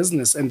to the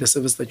business and the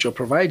service that you're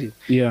providing.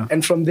 Yeah.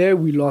 And from there,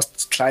 we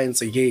lost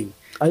clients again.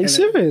 Are you And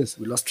serious?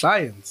 We lost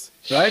clients,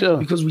 right? Sure.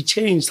 Because we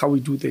changed how we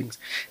do things.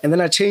 And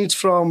then I changed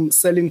from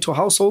selling to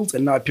households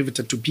and now I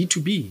pivoted to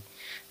B2B.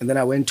 And then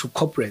I went to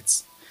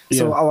corporates.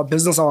 So Yeah.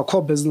 our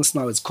core business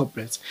now is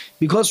corporates.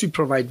 Because we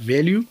provide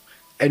value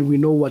and we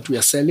know what we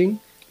are selling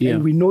Yeah.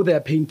 and we know their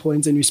pain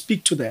points and we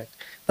speak to that.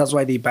 That's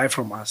why they buy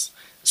from us.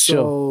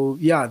 So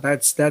yeah,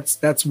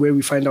 that's where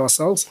we find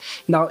ourselves.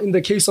 Now, in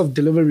the case of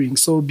delivering,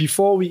 so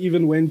before we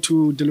even went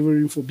to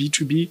delivering for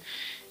B2B,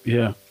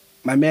 Yeah.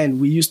 my man,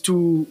 we used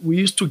to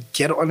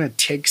get on a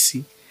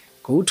taxi,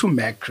 go to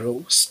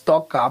Macro,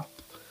 stock up,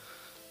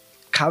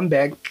 come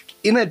back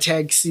in a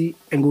taxi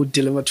and go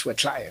deliver to a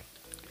client.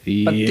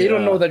 But they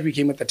don't know that we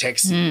came with the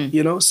taxi,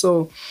 you know?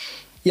 So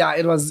yeah,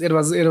 it was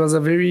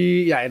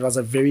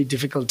a very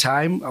difficult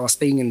time. I was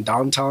staying in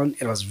downtown.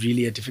 It was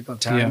really a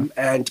difficult time.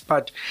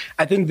 But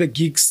I think the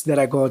gigs that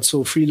I got,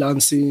 so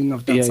freelancing,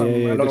 I've done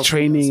a lot The of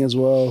training as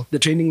well. the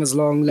training was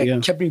long,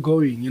 kept me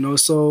going, you know.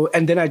 So,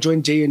 and then I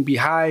joined JNB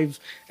Hive,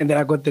 and then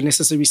I got the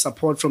necessary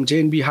support from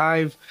JNB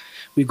Hive.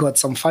 We got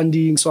some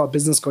funding, so our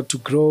business got to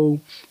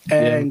grow.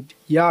 And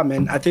yeah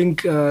man, I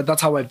think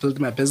that's how I built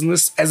my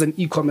business as an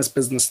e-commerce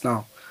business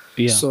now.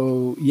 Yeah.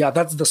 So yeah,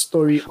 that's the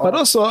story. But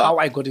also, how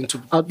I got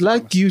into. I'd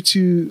like you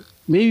to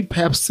maybe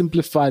perhaps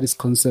simplify this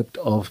concept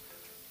of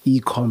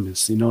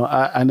e-commerce. You know,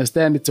 I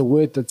understand it's a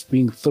word that's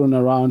being thrown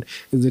around.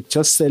 Is it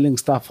just selling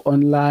stuff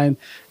online?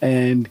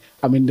 And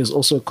I mean, there's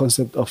also a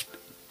concept of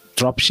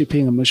drop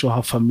shipping. I'm not sure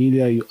how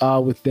familiar you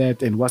are with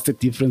that, and what's the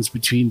difference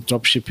between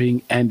drop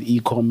shipping and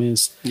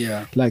e-commerce.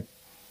 Yeah. Like,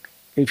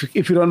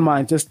 if you don't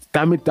mind, just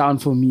dumb it down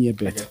for me a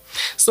bit.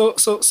 So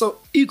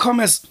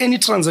e-commerce, any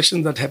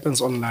transaction that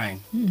happens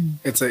online,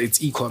 it's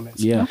e-commerce.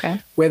 Yeah.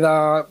 Okay.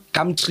 Whether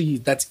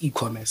Gumtree, that's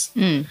e-commerce.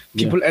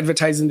 People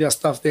advertising their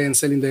stuff there and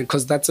selling there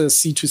because that's a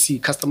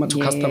C2C, customer to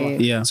customer.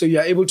 Yeah. So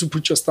you're able to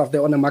put your stuff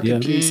there on a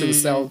marketplace and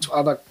sell to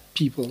other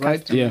people,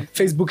 right? Yeah.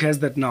 Facebook has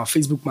that now,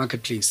 Facebook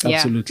Marketplace. Yeah.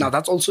 Absolutely. Now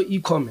that's also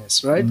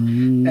e-commerce, right?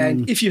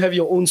 And if you have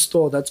your own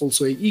store, that's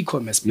also an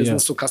e-commerce,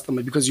 business to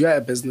customer, because you are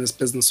a business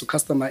to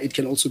customer. It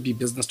can also be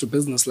business to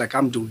business, like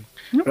I'm doing,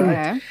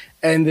 right?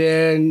 And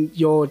then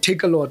your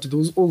Take a Lot,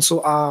 those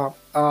also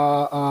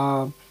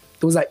are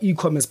those are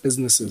e-commerce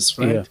businesses,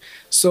 right? Yeah.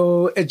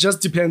 So it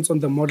just depends on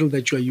the model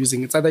that you are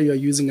using. It's either you are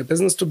using a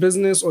business to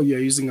business or you are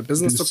using a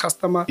business to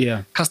customer,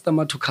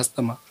 customer to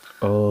customer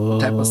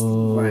type of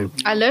vibe.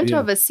 I learned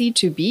of a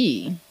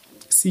C2B.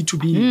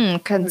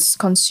 C2B.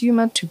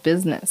 Consumer to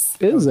business.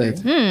 Is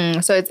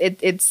it? So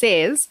it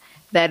says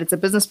that it's a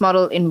business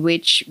model in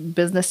which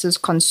businesses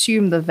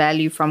consume the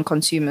value from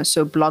consumers.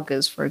 So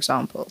bloggers, for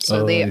example.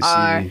 So they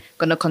are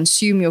going to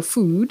consume your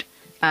food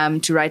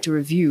to write a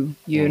review,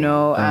 you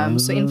know.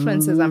 So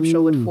influencers, I'm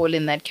sure, would fall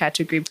in that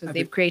category because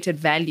they've created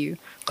value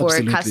for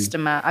a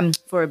customer,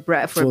 for a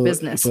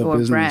business,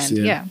 for a brand.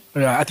 Yeah.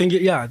 I think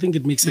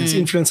it makes sense.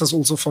 Influencers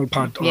also fall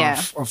part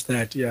of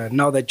that. Yeah.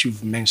 Now that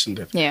you've mentioned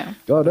it. Yeah.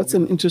 Oh, that's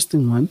an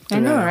interesting one. I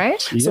know,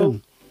 right?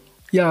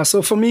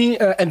 So for me,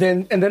 and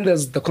then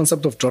there's the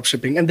concept of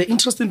dropshipping. And the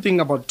interesting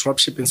thing about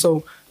dropshipping,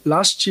 so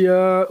last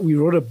year we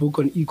wrote a book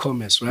on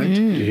e-commerce, right?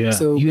 Yeah.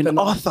 So you're an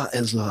author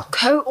as well.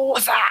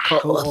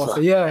 Co-author.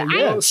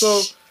 Yeah.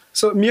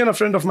 So me and a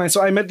friend of mine,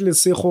 so I met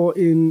Lesego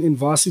in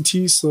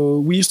varsity. So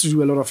we used to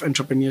do a lot of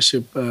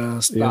entrepreneurship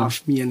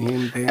stuff, me and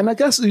him. There. And I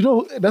guess, you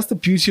know, that's the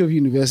beauty of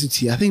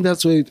university. I think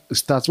that's where it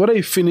starts. Whether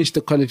you finish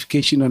the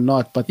qualification or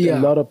not, but a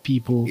lot of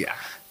people... Yeah.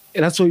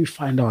 That's where we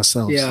find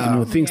ourselves, you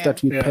know, things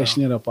that we're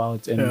passionate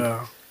about. And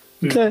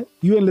Okay,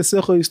 you and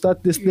Lesego, you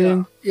start this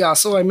thing. Yeah,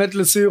 so I met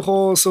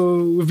Lesego. So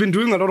we've been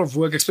doing a lot of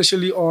work,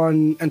 especially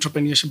on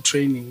entrepreneurship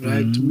training,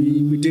 right?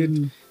 We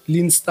did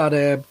Lean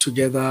Startup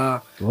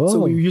together. Whoa. So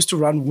we used to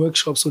run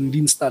workshops on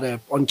Lean Startup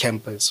on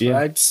campus, Yeah.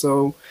 right?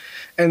 So,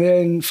 and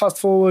then fast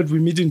forward, we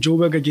meet in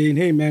Joburg again.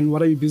 Hey man,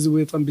 what are you busy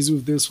with? I'm busy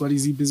with this. What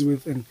is he busy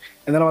with? And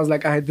then I was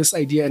like, I had this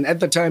idea. And at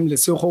the time,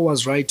 Lesego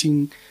was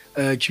writing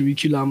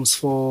curriculums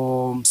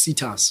for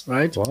CETAs,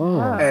 right?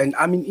 Wow. And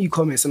I'm in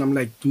e-commerce, and I'm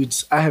like, dude,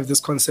 I have this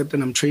concept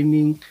and I'm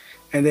training.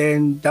 And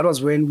then that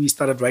was when we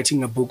started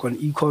writing a book on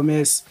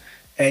e-commerce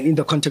and in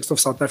the context of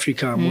South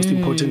Africa, most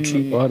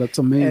importantly. Wow, that's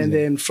amazing. And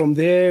then from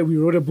there, we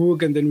wrote a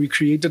book and then we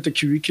created the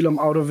curriculum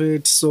out of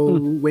it. So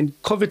when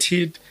COVID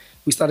hit,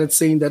 we started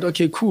saying that,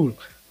 okay, cool,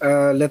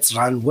 let's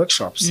run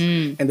workshops.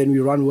 And then we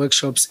run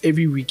workshops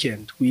every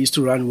weekend. We used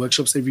to run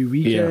workshops every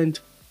weekend.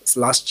 It's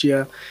last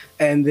year.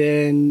 And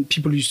then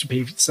people used to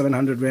pay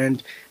 700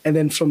 Rand. And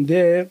then from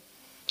there,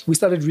 we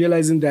started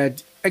realizing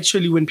that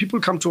actually when people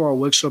come to our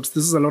workshops,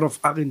 this is a lot of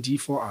R&D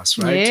for us,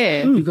 right?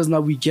 Yeah. Because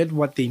now we get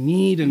what they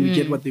need and we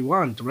get what they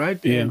want, right?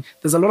 Yeah. And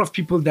there's a lot of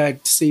people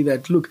that say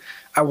that, look,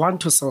 I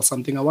want to sell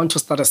something. I want to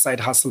start a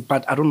side hustle,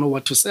 but I don't know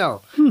what to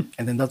sell.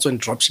 And then that's when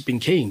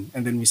dropshipping came.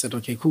 And then we said,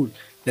 okay, cool,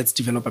 let's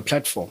develop a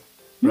platform,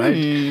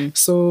 right?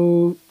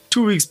 So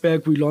 2 weeks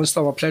back, we launched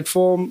our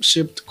platform,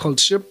 called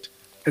Shipped.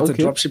 It's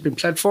Okay. a dropshipping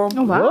platform.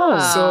 Oh, wow.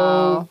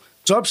 So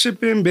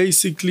dropshipping,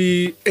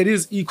 basically, it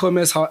is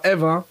e-commerce.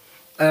 However,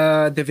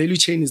 the value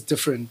chain is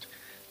different.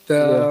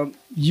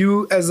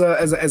 You as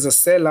a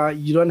seller,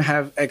 you don't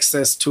have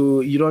access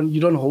to, you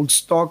don't hold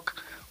stock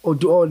nor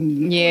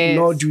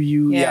do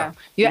you. Yeah.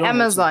 You You're don't hold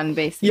Amazon,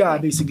 basically. Yeah,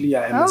 basically,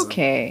 yeah. Amazon.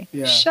 Okay.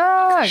 Yeah.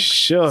 Shucks.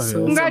 Sure.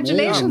 So-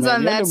 Congratulations man.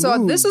 on You're that. the So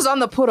move. this is on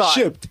the put on.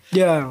 Shipped.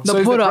 Yeah. So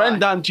is the put on.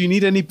 brand done? Do you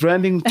need any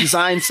branding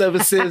design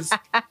services?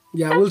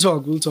 Yeah, we'll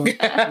talk.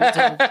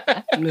 Yeah.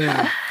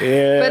 Yeah.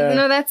 But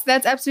no,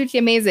 that's absolutely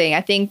amazing.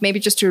 I think maybe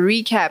just to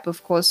recap,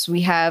 of course,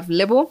 we have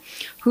Lebo,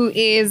 who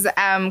is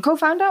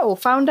co-founder or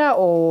founder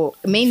or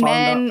main Founder.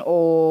 man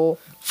or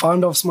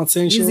Founder of Smart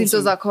Essentials. Izinto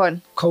and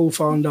Zakhona.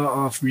 Co-founder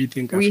of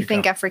Rethink Africa.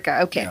 Rethink Africa.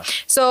 Okay. Yeah.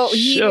 So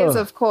he Sure. is,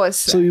 of course,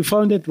 So you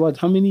founded what?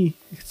 How many?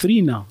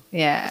 3 now.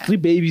 yeah. 3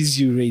 babies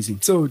you raising.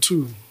 So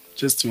two,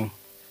 just two.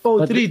 Oh,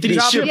 But three the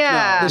shipped.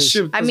 Yeah. The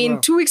shipped I as mean,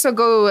 well. 2 weeks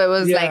ago it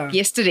was Yeah. like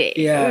yesterday.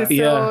 Yeah.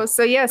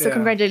 So Yeah. So Yeah.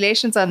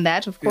 congratulations on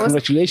that, of course.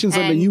 Congratulations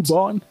on the And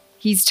newborn.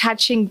 He's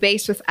touching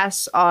base with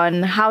us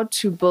on how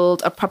to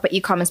build a proper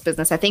e-commerce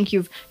business. I think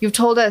you've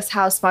told us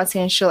how Smart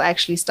Essential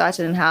actually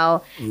started and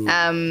how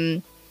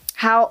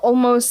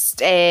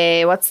almost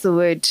what's the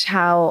word?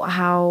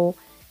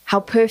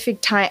 How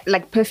perfect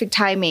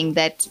timing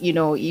that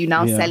you're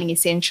now Yeah. selling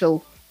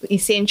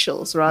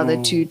essentials rather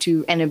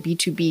to and a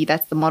B2B.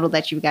 That's the model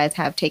that you guys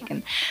have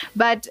taken.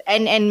 But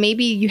and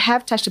maybe you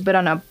have touched a bit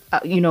on a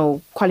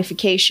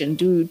qualification.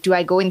 Do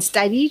I go and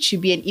study to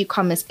be an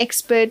e-commerce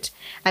expert?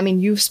 I mean,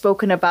 you've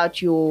spoken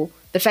about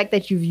the fact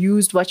that you've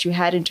used what you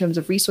had in terms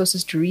of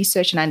resources to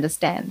research and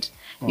understand.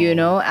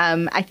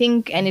 I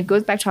think, and it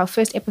goes back to our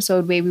first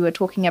episode where we were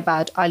talking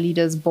about, are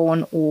leaders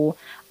born or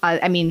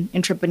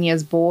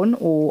entrepreneurs born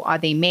or are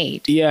they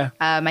made? Yeah.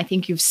 I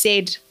think you've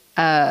said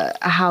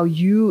how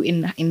you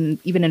in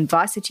even in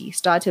varsity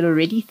started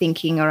already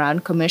thinking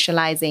around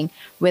commercializing,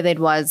 whether it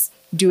was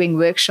doing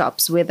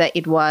workshops, whether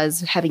it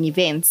was having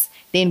events,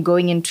 then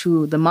going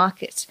into the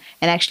market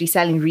and actually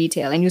selling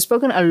retail. And you've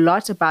spoken a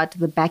lot about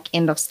the back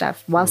end of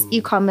stuff. Whilst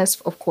e-commerce,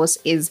 of course,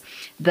 is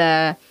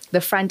the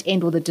front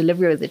end or the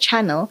delivery of the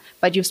channel,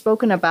 but you've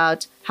spoken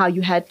about how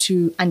you had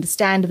to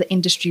understand the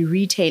industry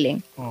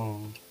retailing.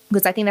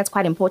 Because I think that's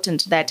quite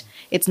important, that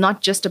it's not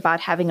just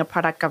about having a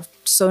product. I've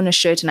sewn a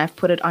shirt and I've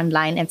put it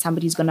online and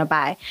somebody's going to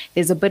buy.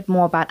 There's a bit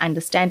more about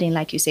understanding,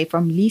 like you say,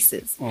 from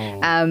leases.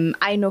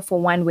 I know for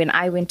one, when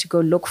I went to go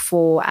look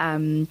for,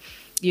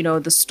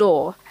 the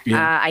store,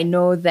 I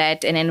know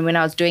that, and then when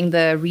I was doing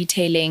the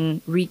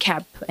retailing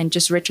recap and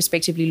just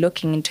retrospectively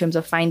looking in terms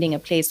of finding a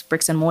place,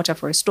 bricks and mortar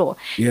for a store,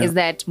 is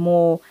that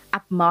more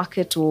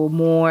upmarket or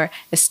more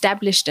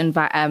established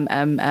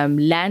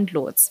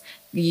landlords,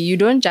 you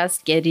don't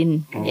just get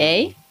in,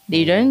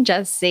 They don't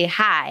just say,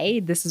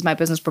 hi, this is my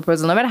business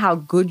proposal. No matter how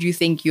good you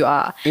think you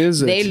are,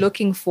 they're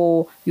looking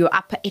for your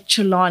upper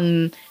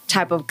echelon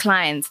type of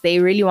clients. They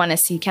really want to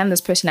see, can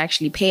this person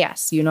actually pay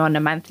us, on a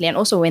monthly? And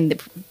also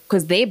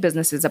because their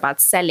business is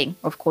about selling,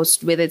 of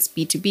course, whether it's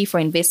B2B for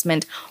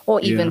investment or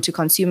even to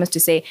consumers to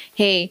say,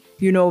 hey,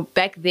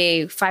 back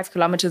there, 5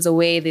 kilometers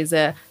away, there's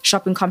a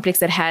shopping complex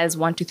that has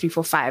 1, 2, 3,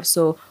 4, 5.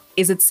 So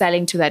is it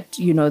selling to that,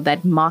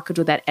 that market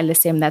or that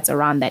LSM that's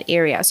around that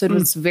area? So it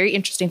was very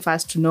interesting for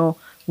us to know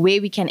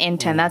where we can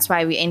enter. And that's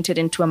why we entered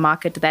into a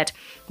market that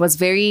was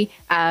very,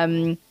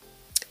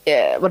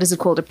 what is it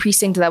called? A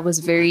precinct that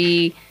was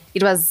it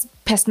was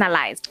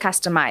personalized,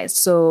 customized.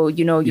 So,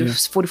 your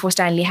 44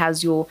 Stanley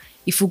has your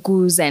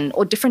Ifukus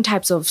or different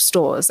types of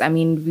stores. I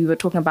mean, we were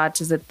talking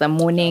about, is it the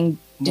morning?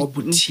 More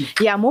boutique.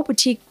 Yeah, more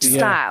boutique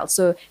style.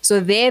 So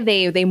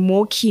they're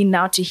more keen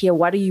now to hear,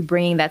 what are you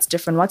bringing that's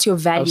different? What's your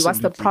value?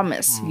 Absolutely. What's the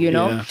promise?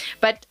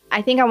 But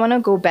I think I want to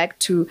go back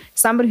to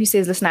somebody who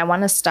says, listen, I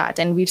want to start.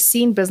 And we've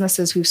seen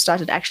businesses who've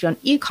started actually on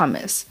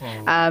e-commerce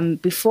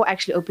before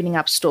actually opening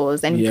up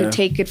stores. And we could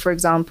take it, for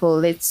example,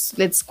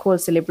 let's call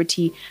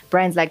celebrity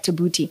brands like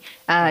Tabuti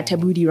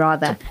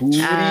rather.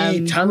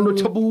 Tando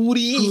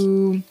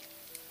Tabuti.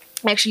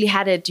 Who actually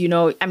had it,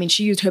 I mean,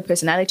 she used her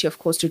personality, of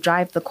course, to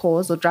drive the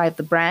cause or drive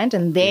the brand,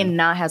 and then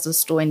now has a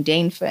store in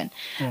Dainfern.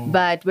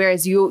 But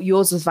whereas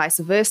yours was vice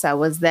versa,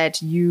 was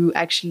that you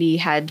actually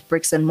had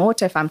bricks and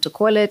mortar, if I'm to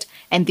call it,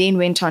 and then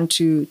went on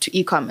to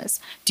e-commerce.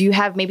 Do you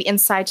have maybe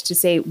insight to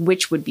say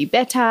which would be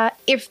better,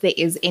 if there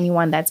is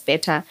anyone that's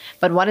better?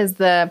 But what is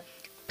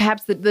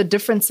perhaps the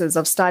differences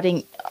of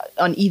starting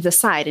on either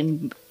side?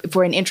 And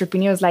for an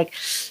entrepreneur, it's like,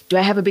 do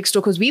I have a big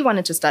store? Because we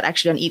wanted to start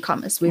actually on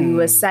e-commerce, where we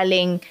were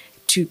selling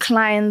to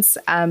clients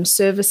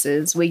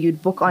services where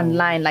you'd book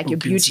online, like your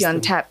Beauty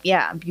on Tap.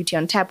 Yeah, Beauty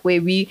on Tap, where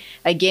we,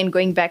 again,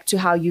 going back to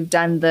how you've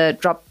done the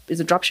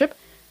dropship?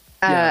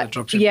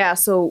 Dropship. Yeah,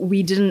 so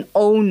we didn't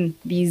own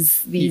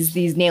these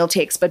nail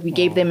techs, but we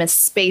gave them a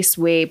space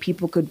where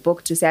people could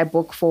book to say, I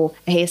book for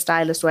a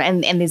hairstylist,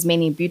 and there's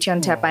many. Beauty on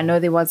Tap. I know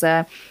there was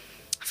I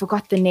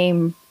forgot the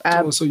name.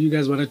 So you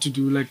guys wanted to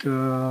do like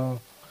a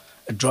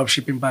drop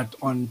shipping, but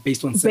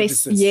based on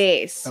services.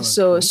 Yes.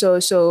 So,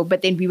 cool.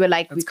 But then we were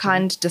like, That's we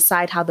can't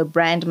decide how the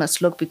brand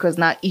must look, because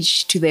now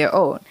each to their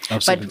own.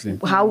 Absolutely.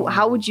 But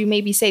how would you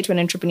maybe say to an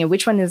entrepreneur,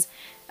 which one is,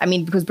 I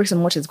mean, because bricks and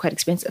mortar is quite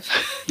expensive.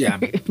 Yeah.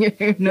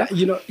 It's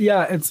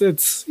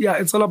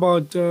all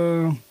about,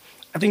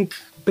 I think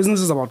business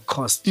is about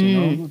cost,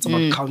 it's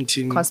about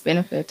counting. Cost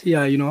benefit.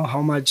 Yeah.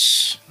 How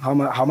much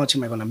am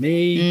I going to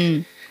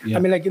make? Yeah. I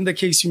mean, like in the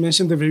case, you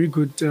mentioned a very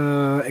good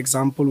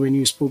example when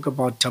you spoke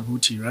about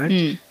Tabuti,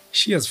 right?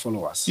 She has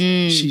followers.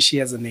 She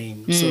has a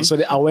name. So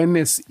the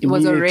awareness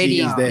was already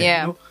is there.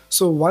 Yeah.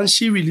 So once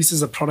she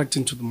releases a product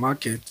into the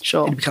market,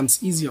 it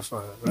becomes easier for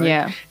her, right?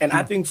 Yeah. And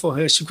I think for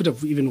her, she could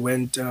have even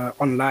went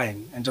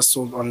online and just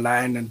sold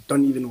online and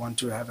don't even want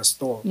to have a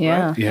store,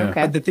 right? Yeah.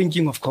 Okay. But the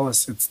thinking, of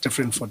course, it's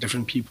different for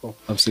different people.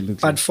 Absolutely.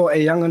 But for a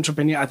young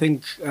entrepreneur, I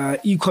think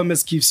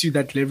e-commerce gives you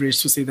that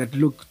leverage to say that,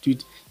 look,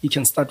 dude, you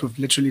can start with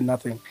literally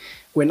nothing.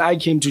 When I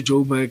came to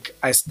Joburg,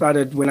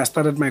 when I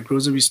started my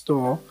grocery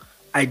store,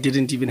 I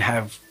didn't even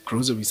have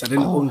groceries. I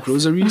didn't own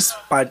groceries,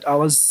 but I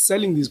was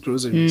selling these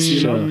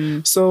groceries,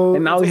 So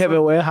and now we have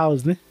a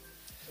warehouse, ne?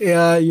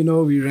 Yeah,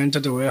 we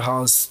rented a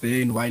warehouse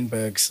there in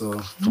Wynberg.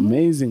 So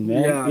amazing,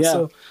 man.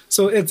 Yeah.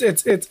 So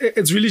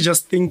it's really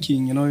just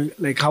thinking,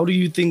 like how do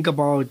you think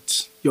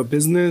about your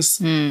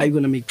business? Are you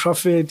going to make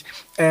profit?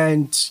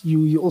 And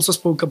you also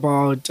spoke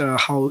about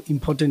how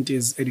important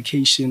is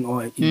education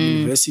or in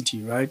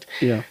university, right?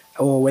 Yeah.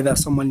 Or whether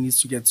someone needs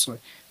to get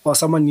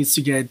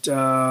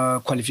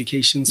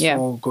qualifications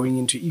for going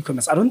into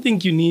e-commerce. I don't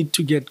think you need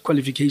to get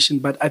qualification,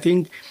 but I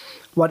think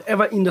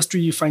whatever industry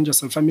you find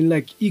yourself, I mean,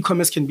 like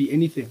e-commerce can be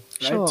anything,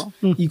 right? Sure.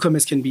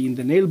 E-commerce can be in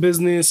the nail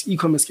business,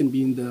 e-commerce can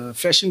be in the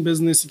fashion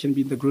business, it can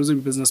be in the grocery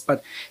business.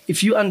 But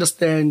if you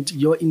understand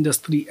your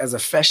industry as a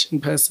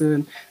fashion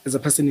person, as a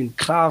person in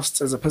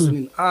crafts, as a person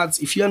in arts,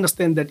 if you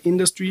understand that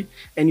industry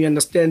and you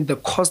understand the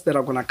costs that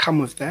are going to come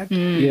with that,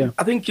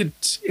 I think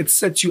it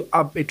sets you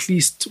up at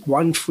least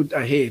 1 foot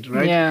ahead,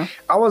 right? Yeah.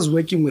 I was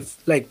working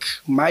with, like,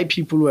 my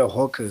people were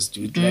hawkers,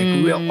 dude. Like,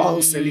 we were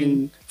all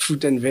selling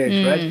fruit and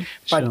veg, right?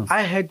 But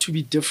I had to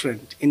be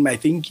different in my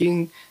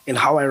thinking, in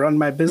how I run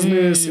my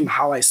business, in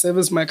how I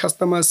service my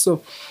customers.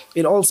 So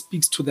it all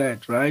speaks to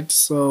that, right?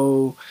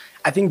 So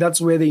I think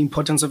that's where the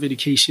importance of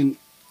education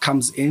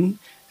comes in.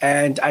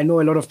 And I know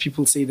a lot of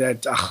people say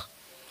that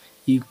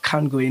you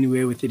can't go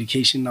anywhere with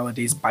education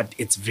nowadays, but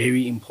it's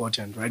very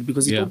important, right?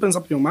 Because it opens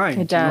up your mind.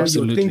 It does.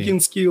 Your thinking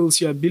skills,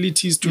 your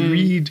abilities to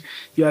read,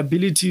 your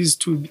abilities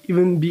to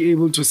even be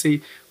able to say,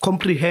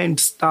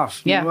 comprehend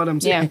stuff. You know what I'm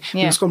saying?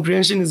 Yeah. Because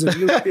comprehension is a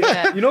real thing.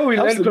 We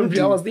learned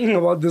comprehension. I was thinking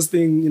about this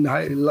thing in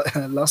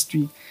last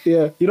week.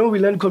 Yeah. We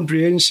learned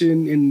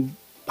comprehension in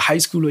high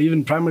school or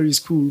even primary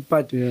school,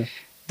 but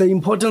the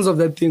importance of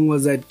that thing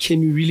was that,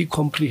 can you really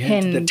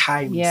comprehend the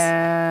times?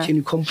 Yeah. Can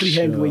you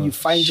comprehend where you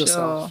find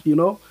yourself,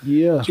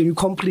 Yeah. Can you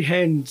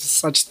comprehend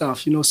such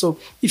stuff, So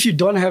if you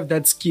don't have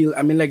that skill,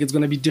 I mean, like, it's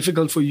going to be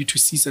difficult for you to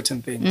see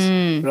certain things,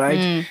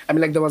 right? I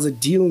mean, like, there was a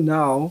deal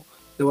now,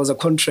 there was a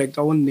contract,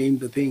 I won't name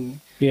the thing.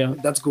 Yeah.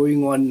 That's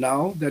going on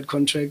now, that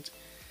contract.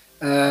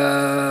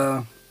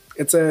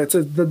 It's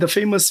the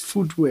famous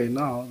footwear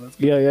now.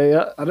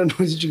 Yeah. I don't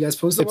know, did you guys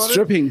post about It's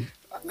dripping.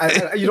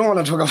 you don't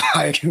want to talk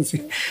about it, I can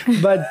see.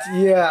 But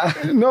yeah.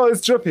 No,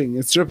 it's dripping.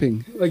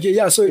 Okay,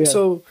 yeah.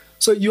 So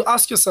you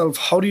ask yourself,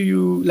 how do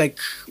you, like,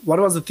 what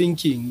was the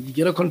thinking? You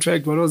get a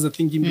contract, what was the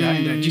thinking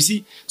behind that? You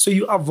see, so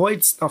you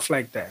avoid stuff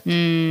like that.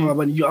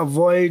 But you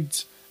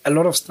avoid a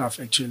lot of stuff,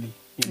 actually.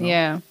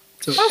 Yeah.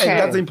 So and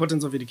that's the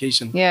importance of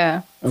education.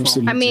 Yeah.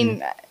 Absolutely. I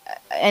mean,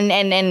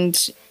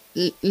 and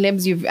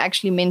Lebs, you've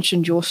actually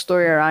mentioned your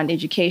story around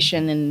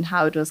education and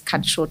how it was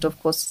cut short, of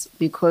course,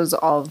 because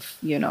of,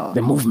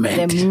 the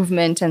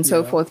movement and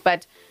so forth.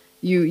 But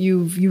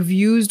you've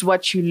used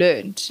what you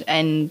learned,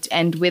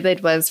 and whether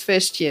it was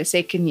first year,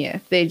 second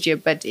year, third year,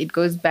 but it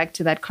goes back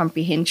to that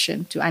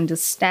comprehension to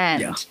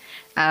understand. Yeah.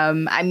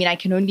 I mean, I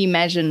can only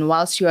imagine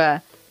whilst you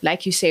are,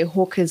 like you say,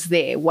 hawkers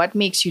there, what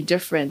makes you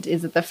different?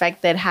 Is it the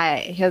fact that, hi,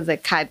 here's a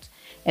card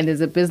and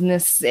there's a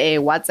business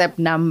WhatsApp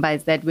number,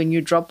 is that when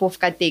you drop off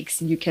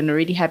Katex, you can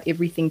already have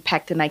everything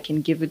packed and I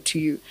can give it to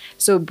you.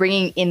 So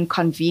bringing in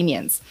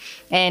convenience.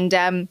 And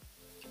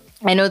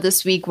I know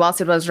this week, whilst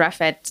it was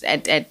rough within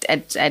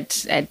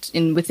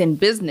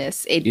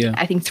business,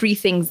 I think three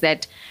things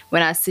that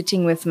when I was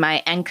sitting with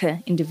my anchor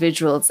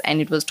individuals, and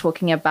it was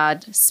talking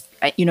about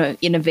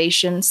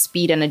innovation,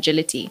 speed, and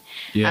agility.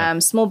 Yeah.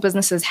 Small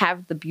businesses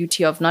have the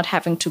beauty of not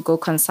having to go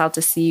consult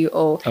a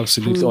CEO,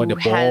 absolutely, or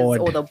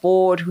the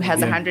board who has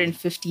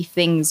 150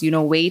 things,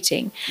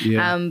 waiting.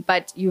 Yeah.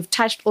 But you've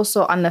touched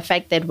also on the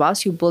fact that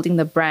whilst you're building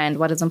the brand,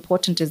 what is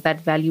important is that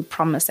value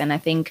promise. And I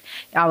think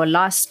our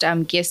last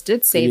guest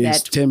did say that.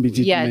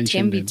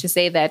 Tembi to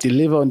say that.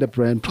 Deliver on the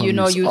brand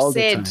promise. You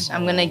said,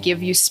 I'm going to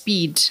give you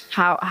speed.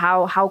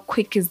 How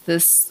quick is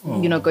this,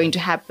 going to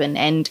happen?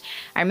 And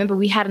I remember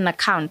we had an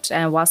account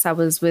whilst I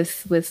was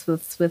with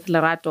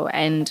Lerato,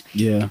 and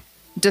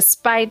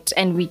despite,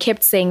 and we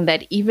kept saying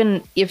that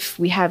even if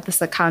we have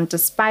this account,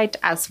 despite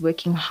us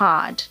working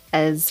hard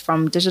as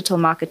from digital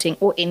marketing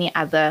or any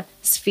other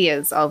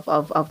spheres of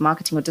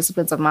marketing or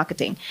disciplines of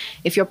marketing,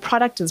 if your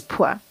product is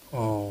poor,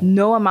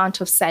 no amount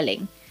of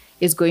selling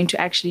is going to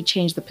actually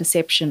change the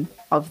perception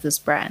of this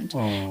brand.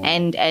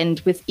 And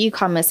with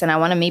e-commerce, and I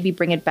want to maybe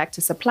bring it back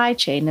to supply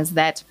chain, is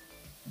that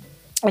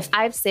if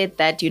I've said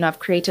that, I've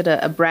created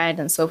a brand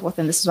and so forth,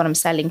 and this is what I'm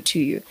selling to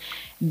you,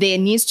 there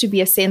needs to be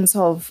a sense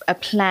of a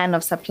plan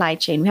of supply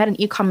chain. We had an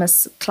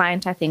e-commerce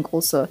client, I think,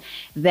 also,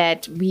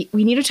 that we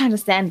needed to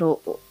understand,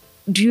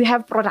 do you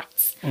have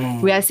products?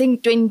 We are saying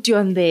 20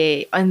 in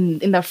the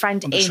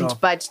front end, shop.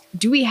 But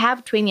do we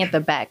have 20 at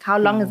the back? How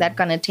long is that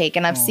going to take?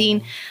 And I've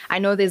seen, I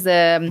know there's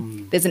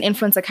an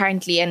influencer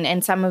currently, and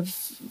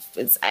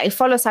I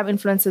follow some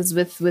influencers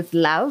with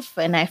love,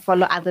 and I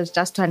follow others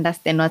just to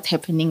understand what's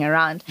happening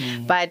around.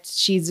 But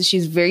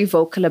she's very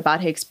vocal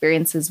about her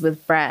experiences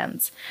with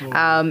brands.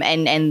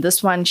 And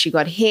this one, she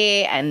got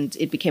hair, and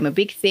it became a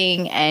big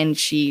thing, and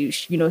she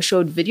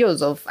showed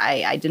videos of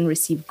I didn't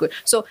receive good.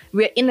 So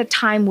we're in a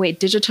time where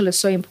digital is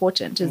so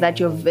important, is that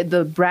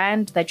the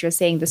brand that you're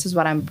saying, this is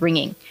what I'm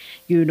bringing,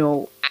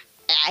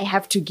 I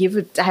have to give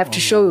it, I have to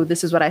show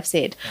this is what I've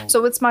said.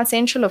 So with Smart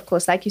Central, of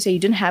course, like you say, you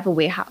didn't have a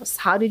warehouse.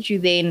 How did you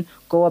then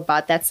go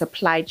about that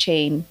supply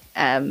chain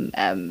process?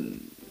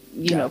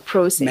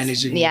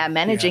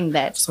 Managing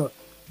that. So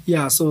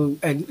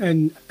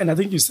and I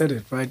think you said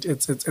it, right?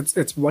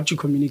 It's what you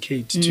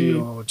communicate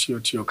to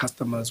your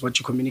customers, what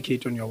you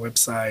communicate on your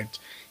website.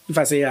 If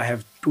I say I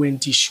have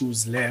 20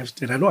 shoes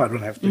left, and I know I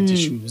don't have 20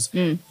 shoes,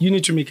 you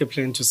need to make a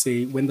plan to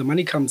say, when the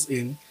money comes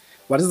in,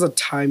 what is the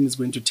time it's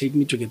going to take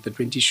me to get the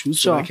 20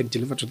 shoes so I can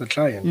deliver to the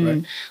client,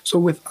 right? So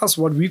with us,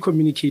 what we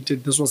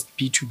communicated, this was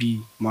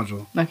B2B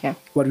model. Okay.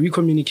 What we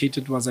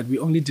communicated was that we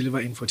only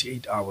deliver in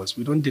 48 hours.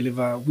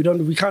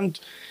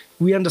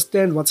 We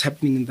understand what's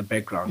happening in the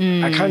background.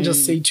 I can't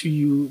just say to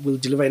you, we'll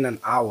deliver in an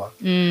hour.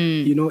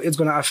 It's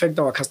going to affect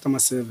our customer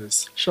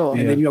service. Sure.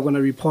 And then you're going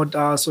to report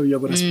us, or you're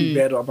going to speak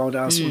bad about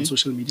us on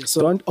social media.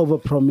 So don't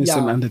overpromise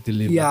and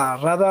underdeliver. Yeah,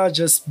 rather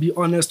just be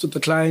honest with the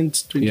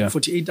client.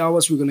 48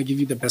 hours, we're going to give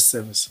you the best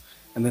service.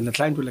 And then the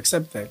client will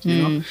accept that,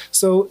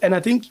 So, and I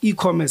think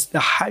e-commerce,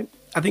 I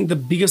think the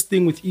biggest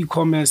thing with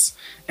e-commerce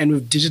and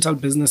with digital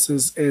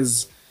businesses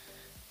is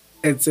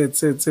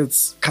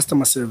it's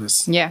customer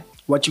service. Yeah.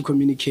 What you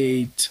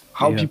communicate,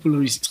 how people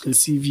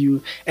receive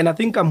you. And I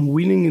think I'm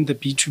winning in the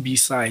B2B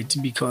side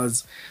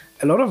because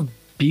a lot of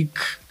big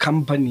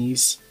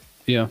companies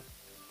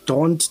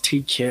don't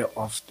take care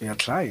of their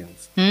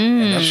clients.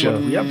 And that's what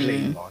we are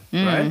playing on,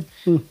 right?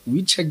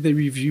 We check the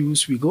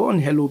reviews, we go on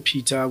Hello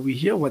Peter, we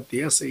hear what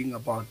they are saying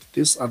about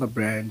this other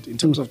brand in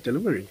terms of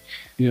delivery.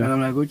 And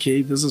I'm like,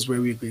 okay, this is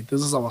where we're going.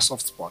 This is our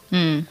soft spot.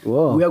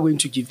 Whoa. We are going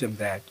to give them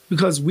that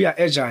because we are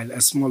agile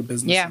as small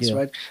businesses,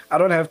 right? I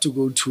don't have to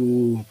go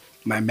to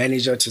my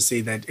manager to say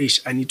that,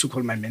 I need to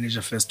call my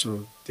manager first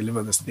to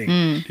deliver this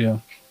thing.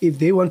 If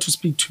they want to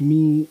speak to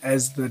me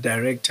as the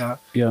director,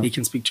 they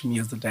can speak to me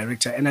as the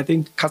director. And I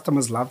think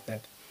customers love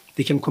that.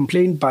 They can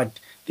complain, but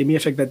they may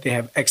affect that they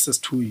have access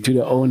to you. To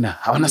the owner.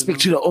 I want to speak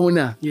to the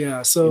owner.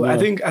 Yeah. So I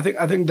think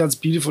that's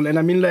beautiful. And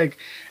I mean,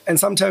 and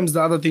sometimes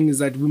the other thing is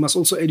that we must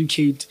also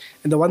educate.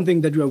 And the one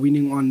thing that we are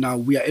winning on now,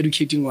 we are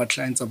educating our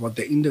clients about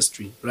the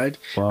industry, right?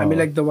 Wow. I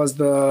mean, there was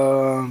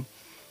the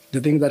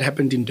thing that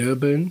happened in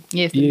Durban.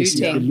 Yes,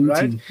 the looting.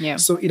 Right? Yeah.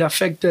 So it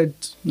affected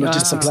not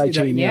just supply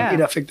chain. It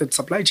affected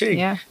supply chain.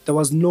 Yeah. There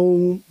was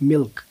no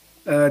milk.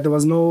 There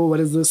was no,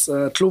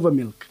 clover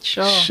milk.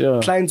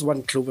 Sure. Clients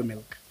want clover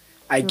milk.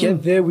 I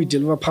get there, we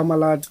deliver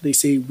Parmalat. They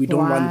say, we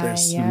don't want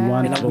this.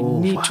 Yeah.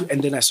 We need to.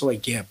 And then I saw a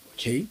gap.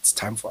 Okay, it's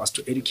time for us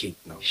to educate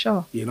now.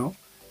 Sure.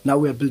 now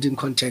we are building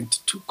content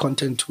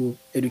to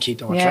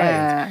educate our Yeah.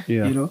 clients.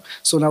 Yeah. You know,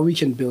 so now we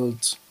can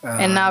build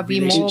And now be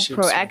more relationships.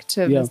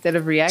 proactive Yeah. instead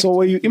of reactive. So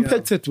were you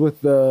impacted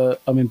with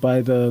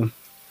by the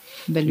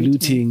The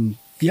looting?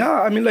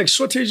 Yeah, I mean, like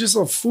shortages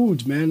of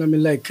food, man. I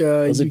mean, like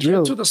Was you it get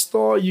real? to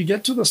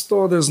the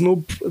store, there's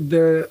no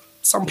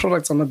some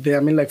products are not there. I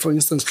mean, like for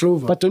instance,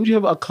 clover. But don't you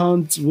have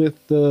accounts with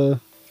the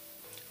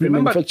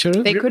Remember-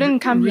 manufacturers? They couldn't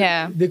come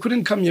here. They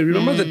couldn't come here.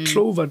 Remember the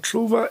clover?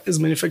 Clover is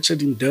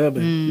manufactured in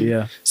Durban.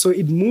 Yeah. So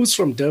it moves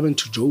from Durban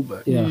to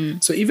Joburg. Yeah.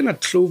 So even a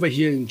clover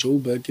here in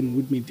Joburg, in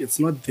Woodmead, it's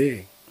not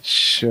there.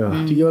 Sure.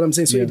 Do you get what I'm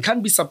saying? So Yeah. it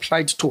can't be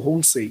supplied to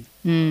wholesale.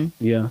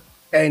 Yeah.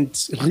 And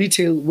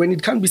retail, when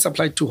it can't be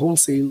supplied to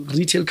wholesale,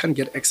 retail can't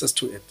get access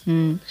to it.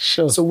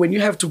 Sure. So when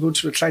you have to go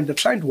to the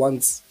client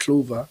wants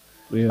clover,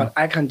 Yeah. but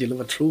I can't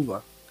deliver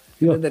clover.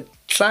 Yeah. Then the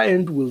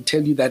client will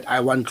tell you that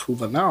I want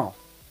clover now.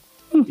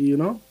 You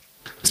know?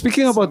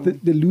 Speaking about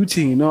the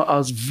looting, you know, I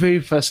was very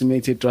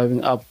fascinated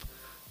driving up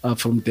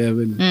from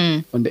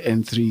Durban on the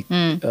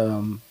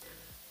N3.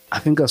 I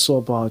think I saw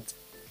about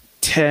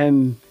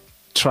 10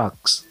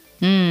 trucks,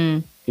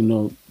 you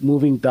know,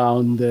 moving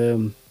down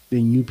the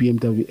new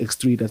BMW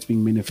X3 that's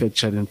being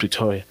manufactured in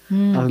Pretoria.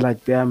 I was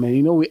like, damn, man,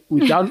 you know,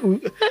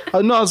 I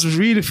was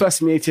really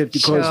fascinated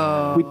because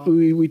Sure.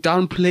 we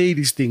downplay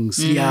these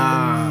things.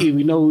 Yeah.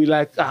 You know, we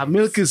like,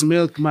 milk is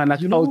milk, man.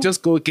 Like, I'll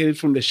just go get it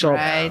from the shop.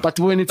 Right. But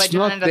when it's But you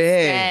not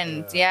there,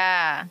 understand.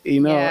 Yeah.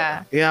 you know,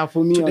 Yeah.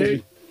 for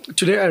me,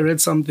 Today I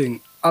read something.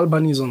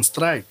 Albany is on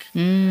strike.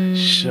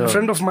 sure. A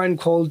friend of mine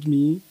called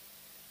me.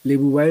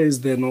 Lebu, why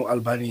is there no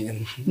Albany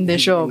in The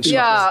shop. in the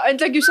Yeah.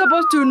 And like you're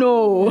supposed to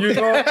know. You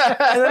know? And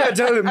then I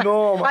tell him,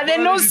 no. Are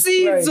there no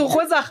seeds?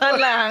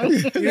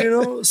 Like, you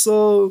know,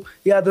 so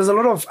yeah,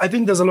 I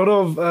think there's a lot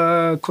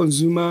of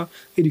consumer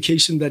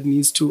education that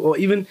needs to, or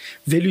even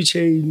value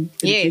chain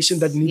education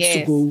that needs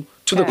to go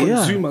to the Yeah.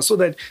 consumer so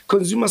that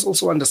consumers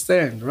also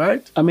understand,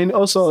 right? I mean,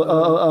 also,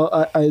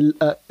 I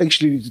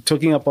actually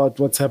talking about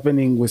what's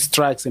happening with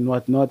strikes and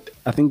whatnot.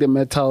 I think the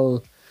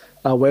metal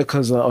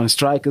workers are on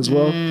strike as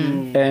well,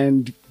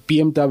 and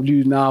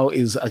BMW now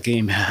is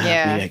again happy,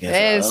 I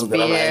guess.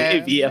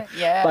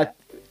 Yeah. But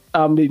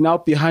they're now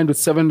behind with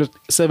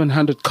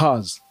 700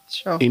 cars.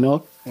 Sure. You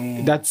know,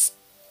 that's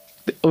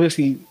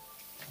obviously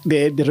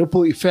the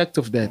ripple effect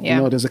of that. Yeah.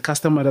 You know, there's a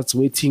customer that's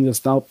waiting,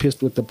 that's now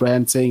pissed with the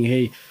brand, saying,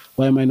 "Hey,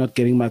 why am I not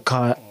getting my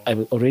car?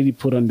 I've already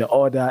put on the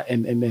order."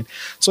 And then,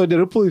 so the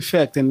ripple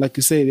effect, and like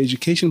you say, the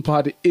education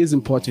part is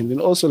important, and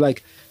also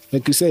like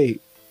you say,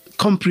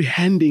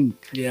 comprehending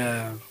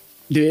Yeah.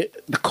 the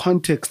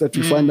context that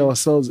we find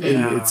ourselves in.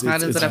 Yeah. It's How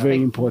does it very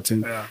affect?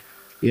 important. Yeah.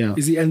 Yeah.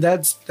 You see, and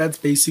that's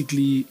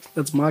basically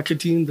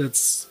marketing,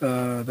 that's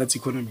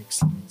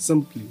economics.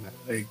 Simply, man.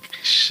 Like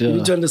Sure. you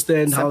need to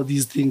understand how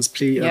these things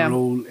play Yeah. a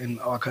role in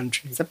our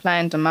country. Supply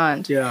and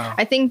demand. Yeah.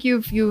 I think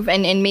you've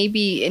and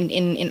maybe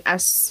in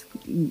us,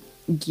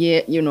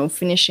 you know,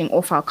 finishing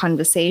off our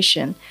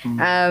conversation.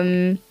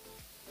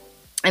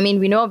 I mean,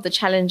 we know of the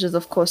challenges,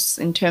 of course,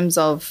 in terms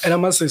of And I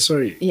must say,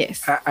 sorry.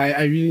 Yes.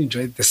 I really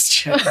enjoyed this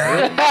chat.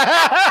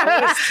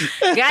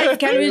 guys.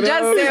 Can we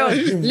just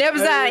say,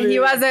 Lebza, he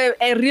was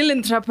a real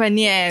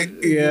entrepreneur.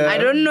 Yeah. I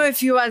don't know if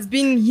he was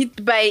being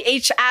hit by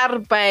HR,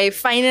 by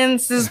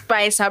finances,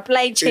 by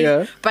supply chain,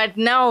 Yeah. but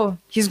now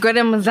he's got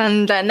a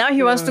Mzanda. Now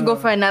he wants to go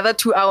for another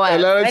 2 hours,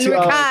 Another and 2 we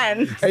hours.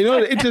 can't. And you know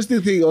the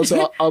interesting thing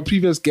also, our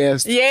previous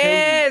guest.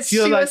 Yes, he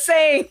she was like, was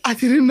saying. I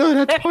didn't know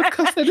that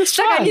podcast had this.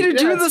 Like, I need to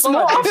do this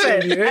more often. I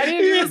need to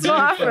do this more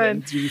really often. fun.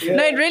 It's really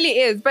No, it really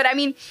is. But I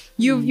mean,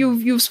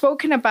 you've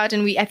spoken about,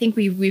 and I think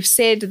we've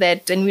said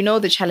that, and we know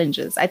the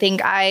challenges. I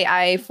think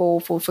I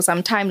for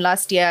some time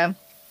last year,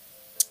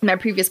 my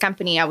previous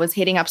company, I was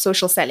heading up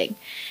social selling,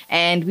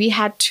 and we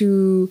had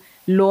to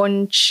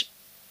launch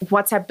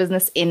WhatsApp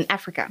business in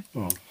Africa.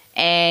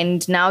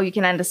 And now you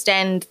can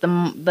understand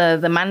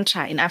the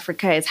mantra in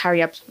Africa is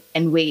hurry up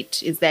and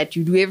wait, is that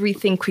you do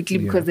everything quickly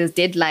because there's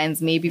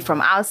deadlines maybe from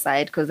our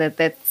side, because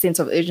that sense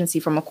of urgency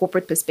from a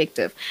corporate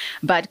perspective.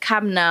 But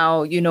come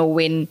now, you know,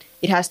 when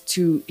it has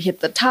to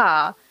hit the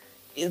tar,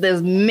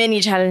 there's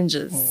many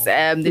challenges.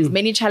 There's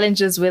many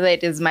challenges, whether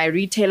it is my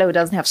retailer who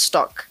doesn't have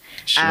stock,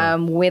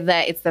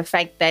 whether it's the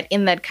fact that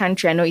in that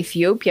country, I know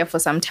Ethiopia, for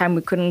some time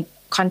we couldn't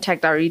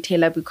contact our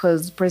retailer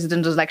because the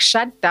president was like,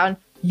 shut down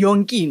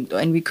Yonkindo,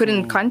 and we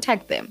couldn't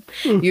contact them,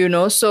 you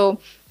know. So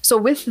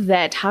with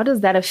that, how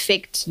does that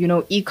affect, you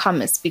know,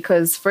 e-commerce?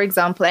 Because, for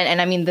example, and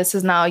I mean, this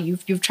is now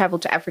you've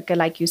traveled to Africa,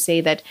 like you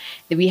say, that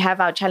we have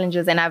our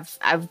challenges, and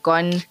I've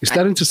gone. You're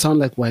starting to sound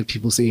like white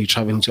people say you're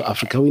traveling to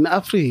Africa. We're in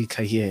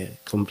Africa here,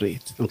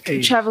 comrade.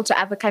 Okay. Travel to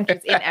other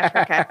countries in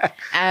Africa,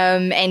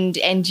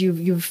 and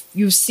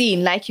you've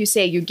seen, like you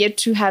say, you get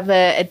to have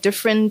a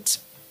different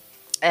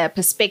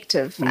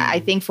perspective, I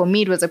think for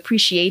me it was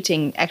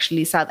appreciating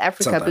actually South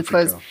Africa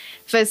because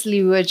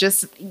firstly, we were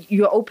just,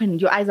 you're open,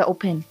 your eyes are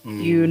open,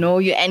 you know,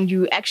 and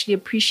you actually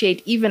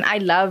appreciate, even I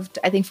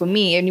think for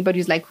me, anybody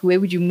who's like, where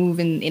would you move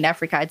in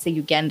Africa? I'd say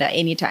Uganda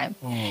anytime,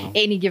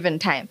 any given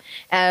time.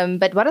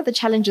 But what are the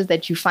challenges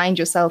that you find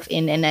yourself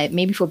in? And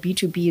maybe for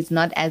B2B, it's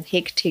not as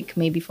hectic,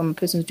 maybe from a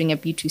person who's doing a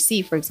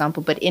B2C, for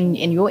example, but in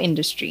your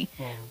industry,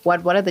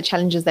 what are the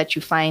challenges that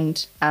you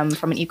find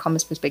from an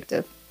e-commerce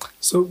perspective?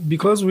 So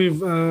because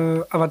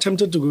I've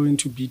attempted to go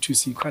into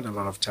B2C quite a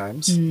lot of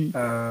times,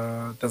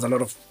 there's a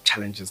lot of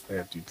challenges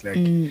there, dude.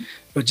 Like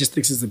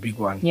logistics is a big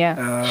one.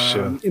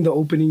 Yeah. In the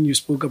opening, you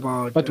spoke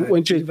about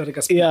delivery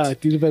speed.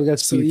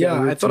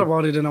 So I thought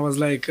about it and I was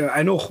like,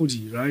 I know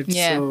Khudi, right?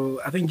 Yeah.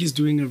 So I think he's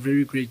doing a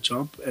very great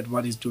job at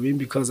what he's doing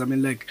because I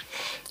mean, like,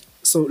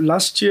 so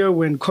last year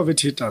when COVID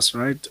hit us,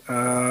 right?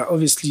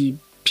 Obviously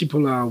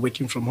people are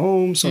working from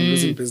home, so I'm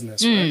losing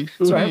business, right?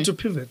 So I have to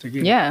pivot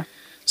again. Yeah.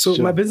 So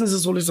my business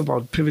is always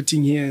about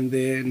pivoting here and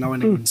there, now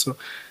and again. So,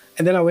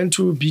 and then I went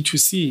to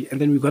B2C, and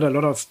then we got a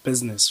lot of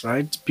business,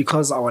 right?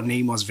 Because our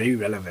name was very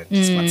relevant,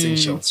 Smart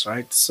Essentials,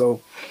 right?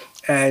 So,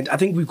 and I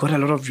think we got a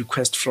lot of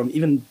requests from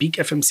even big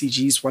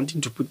FMCGs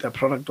wanting to put their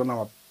product on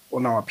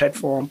our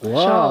platform.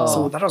 Wow!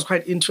 So that was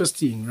quite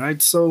interesting,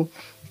 right? So,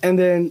 and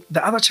then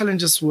the other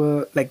challenges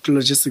were like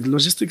logistics.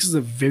 Logistics is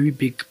a very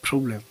big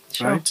problem.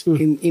 Right?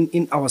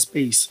 In our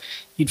space.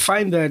 You'd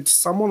find that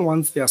someone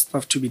wants their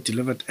stuff to be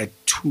delivered at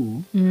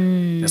 2.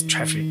 There's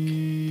traffic.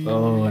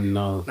 Oh,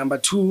 no. Number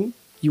 2,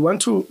 you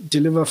want to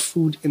deliver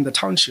food in the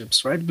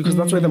townships, right? Because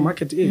that's where the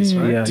market is,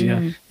 right?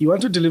 Yeah. You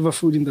want to deliver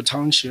food in the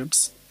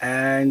townships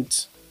and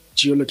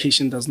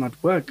geolocation does not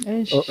work.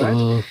 Right?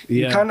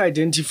 You can't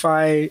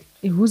identify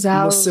whose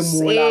house,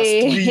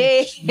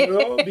 street, you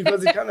know,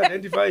 because you can't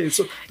identify it.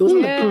 So those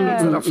are the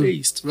problems that are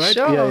faced, right?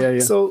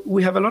 Sure. So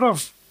we have a lot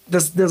of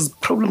there's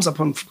problems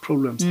upon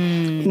problems,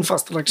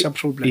 infrastructure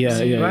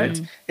problems, right?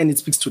 And it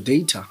speaks to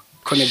data,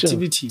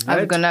 connectivity,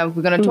 right?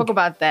 We're gonna talk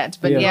about that,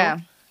 but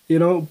you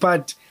know,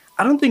 but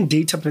I don't think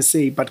data per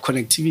se, but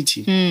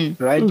connectivity,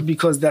 right?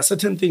 Because there are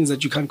certain things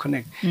that you can't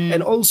connect,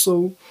 and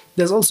also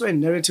there's also a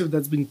narrative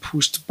that's been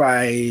pushed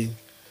by,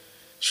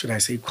 should I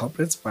say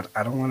corporates? But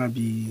I don't want to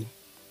be.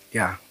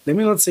 Yeah, let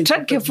me not say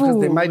because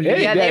they might be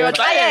they were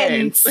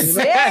clients.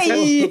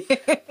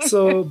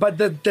 So, but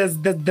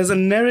there's a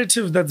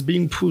narrative that's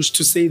being pushed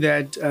to say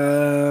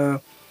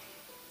that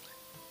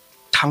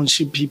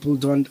township people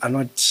are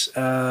not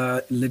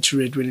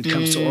literate when it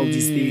comes to all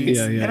these things.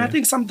 And I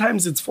think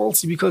sometimes it's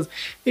falsy because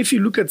if you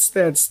look at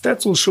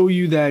stats will show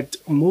you that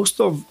most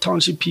of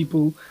township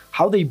people,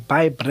 how they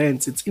buy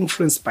brands, it's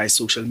influenced by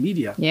social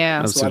media.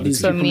 Yeah. So are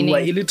these people who are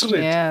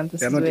illiterate? Yeah,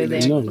 they're not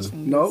illiterate.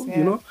 No,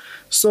 you know.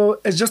 So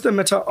it's just a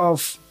matter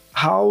of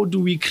how do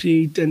we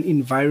create an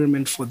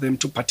environment for them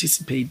to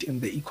participate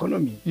in the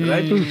economy,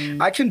 right?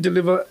 I can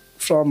deliver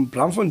from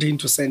Bloemfontein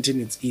to Sandton,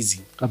 it's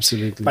easy.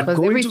 Absolutely. But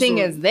everything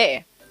is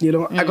there. You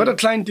know, I got a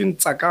client in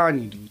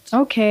Tsakani, dude.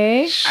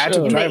 Okay. I had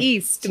to drive in the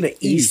east. In the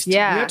east.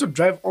 Yeah. We had to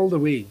drive all the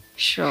way.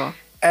 Sure.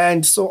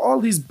 And so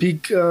all these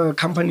big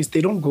companies,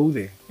 they don't go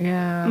there.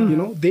 Yeah. You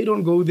know, they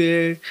don't go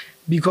there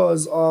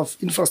because of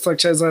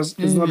infrastructure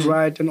is not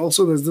right. And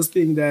also there's this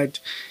thing that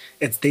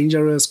it's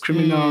dangerous,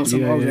 criminals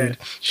and all that.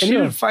 And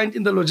you'll find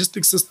in the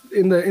logistics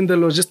in the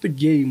logistic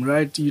game,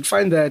 right? You'd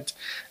find that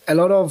a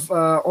lot of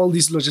all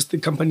these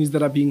logistic companies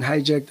that are being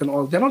hijacked and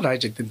all, they're not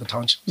hijacked in the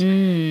townships.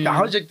 They're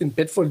hijacked in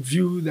Bedford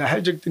View, they're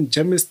hijacked in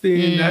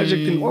Germiston, they're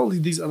hijacked in all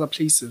these other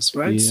places,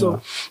 right? Yeah.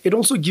 So it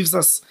also gives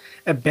us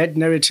a bad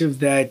narrative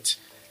that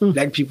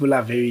black people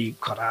are very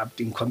corrupt,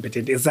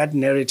 incompetent. It's that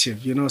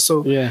narrative, you know?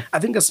 So I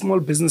think as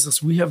small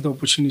businesses, we have the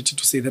opportunity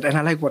to say that. And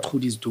I like what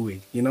Khudi is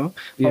doing, you know?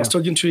 I was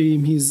talking to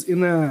him, he's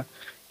in a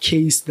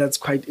case that's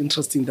quite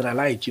interesting that I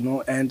like, you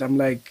know? And I'm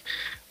like,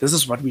 this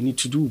is what we need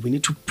to do. We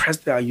need to press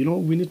them, you know?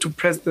 We need to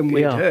press them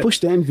where it hurts. Push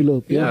the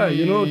envelope. Yeah,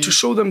 you know, to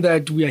show them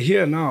that we are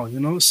here now,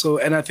 you know? So,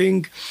 and I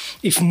think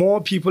if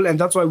more people, and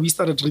that's why we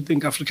started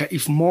Rethink Africa,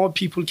 if more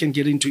people can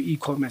get into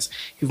e-commerce,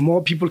 if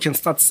more people can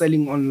start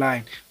selling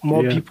online,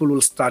 more people will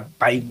start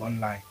buying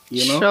online,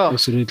 you know? Sure.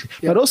 Absolutely.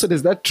 But also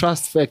there's that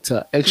trust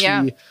factor.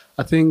 Actually,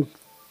 I think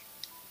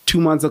 2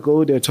 months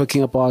ago, they were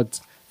talking about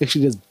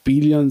actually there's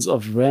billions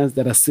of rands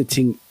that are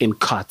sitting in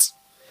carts.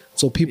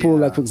 So people,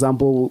 like, for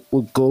example,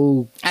 would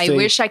go. I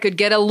wish I could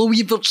get a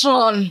Louis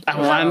Vuitton.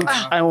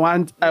 I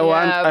want.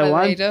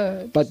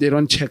 But they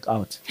don't check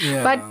out.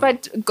 Yeah.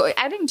 But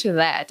adding to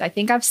that, I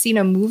think I've seen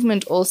a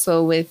movement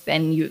also with,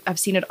 and I've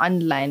seen it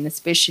online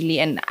especially,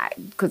 and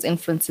because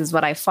influence is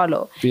what I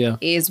follow,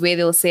 is where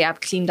they'll say, I've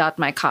cleaned out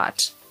my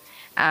cart.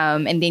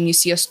 And then you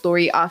see a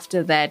story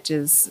after that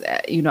is,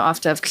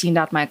 after I've cleaned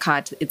out my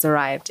cart, it's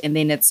arrived. And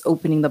then it's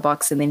opening the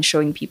box and then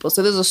showing people.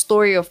 So there's a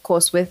story, of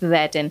course, with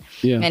that. And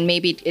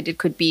maybe it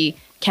could be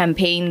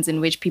campaigns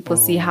in which people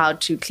see how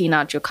to clean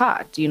out your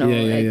cart, you know,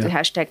 the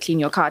hashtag clean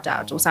your cart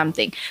out or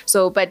something.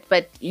 So,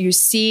 but you're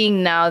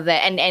seeing now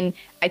that, and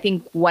I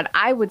think what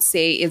I would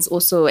say is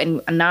also,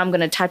 and now I'm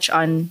going to touch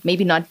on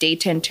maybe not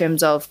data in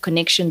terms of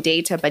connection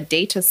data, but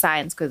data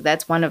science, because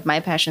that's one of my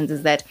passions,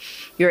 is that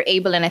you're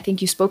able, and I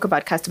think you spoke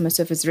about customer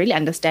service, really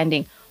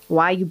understanding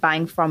why are you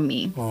buying from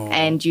me?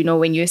 And, you know,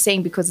 when you're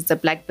saying because it's a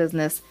Black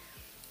business,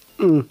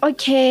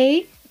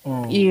 okay,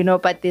 you know,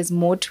 but there's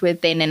more to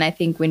it then. And I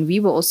think when we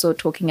were also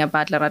talking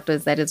about Lerato,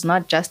 is that it's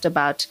not just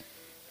about,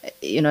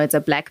 you know, it's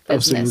a Black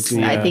business.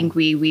 Absolutely, I think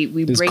we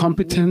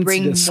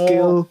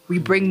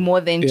bring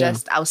more than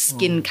just our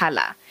skin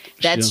color.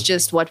 That's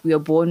just what we are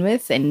born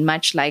with, and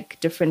much like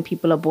different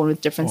people are born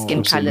with different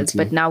skin colors.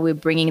 But now we're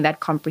bringing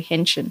that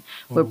comprehension,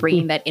 we're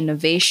bringing that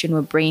innovation,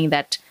 we're bringing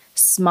that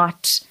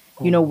smart,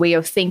 you know, way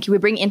of thinking. We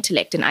bring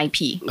intellect and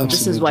IP. Absolutely.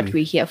 This is what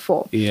we're here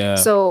for. Yeah.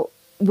 So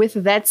with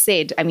that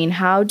said, I mean,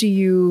 how do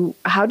you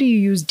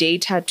use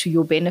data to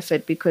your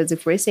benefit? Because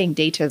if we're saying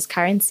data is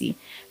currency,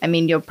 I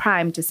mean, you're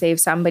primed to save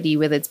somebody,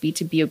 whether it's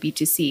B2B or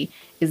B2C,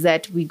 is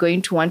that we're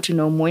going to want to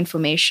know more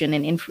information,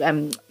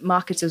 and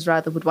marketers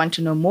rather would want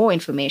to know more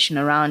information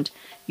around,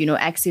 you know,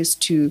 access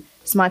to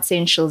Smart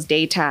Essentials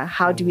data.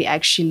 How do we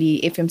actually,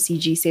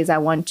 FMCG says I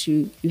want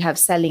to, you have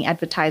selling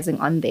advertising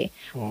on there,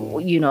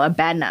 you know, a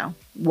banner.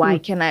 Why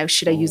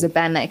should I use a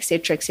banner,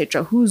 etc.,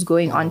 etc.? Who's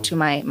going onto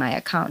my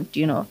account?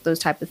 You know, those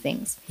type of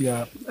things.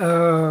 Yeah.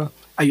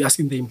 Are you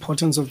asking the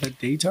importance of that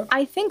data?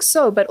 I think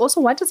so, but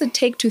also what does it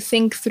take to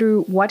think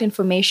through what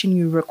information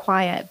you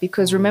require?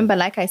 Because remember,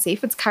 like I say,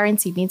 if it's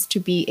currency, it needs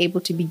to be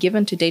able to be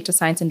given to data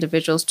science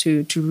individuals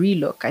to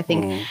relook. I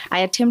think I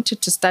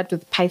attempted to start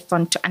with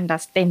Python to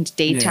understand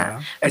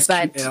data,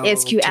 but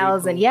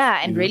SQLs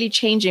and really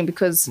changing,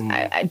 because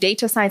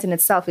data science in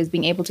itself is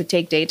being able to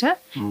take data,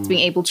 it's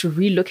being able to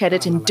relook at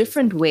it in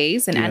different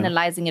ways and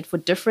analyzing it for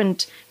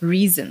different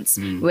reasons,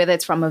 whether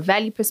it's from a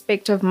value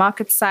perspective,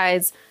 market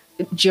size,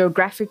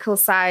 geographical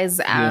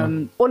size,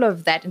 all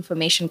of that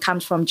information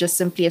comes from just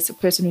simply as a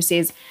person who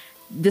says,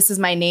 this is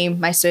my name,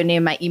 my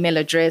surname, my email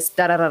address,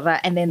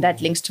 and then that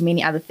links to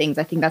many other things.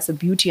 I think that's the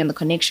beauty and the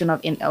connection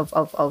of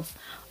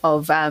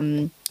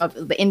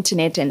the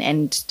internet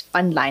and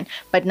online.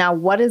 But now,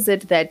 what is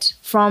it that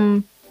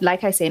from,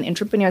 like I say, an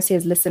entrepreneur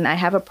says, listen, I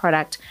have a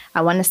product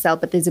I want to sell,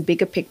 but there's a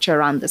bigger picture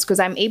around this, because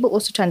I'm able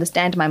also to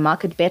understand my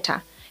market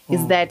better.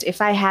 Is that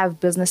if I have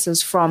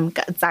businesses from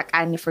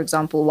Zakani, for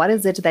example, what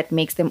is it that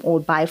makes them all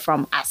buy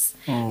from us?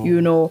 You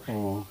know,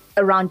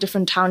 around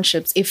different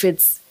townships, if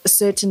it's a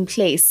certain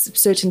place,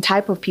 certain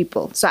type of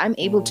people. So I'm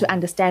able to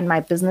understand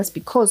my business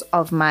because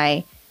of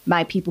my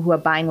people who are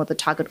buying, or the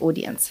target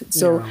audience.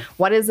 So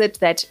what is it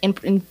that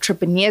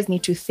entrepreneurs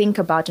need to think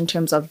about in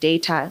terms of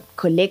data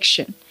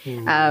collection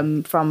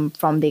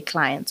from their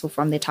clients or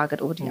from their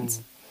target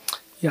audience?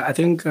 Yeah, I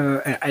think,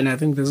 and I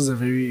think this is a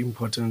very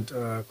important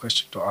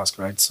question to ask,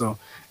 right? So,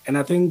 and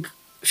I think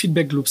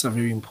feedback loops are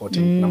very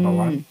important, number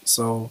one.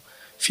 So,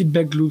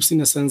 feedback loops in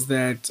a sense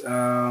that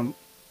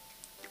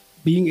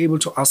being able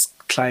to ask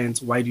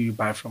clients, why do you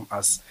buy from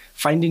us?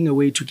 Finding a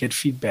way to get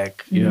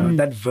feedback, you know,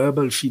 that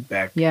verbal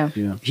feedback,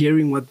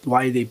 hearing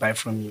why they buy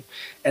from you.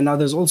 And now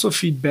there's also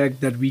feedback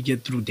that we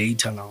get through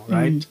data now,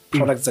 right?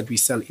 Products that we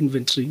sell,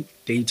 inventory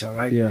data,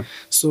 right? Yeah.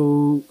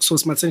 So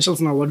Smart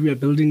Essentials now, what we are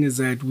building is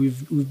that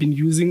we've been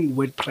using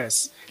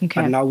WordPress,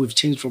 but now we've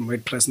changed from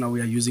WordPress. Now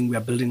we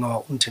are building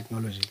our own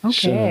technology.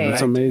 Okay, right?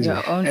 That's amazing.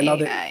 Your own and now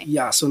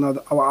AI. so now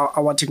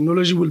our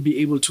technology will be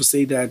able to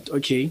say that,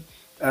 okay,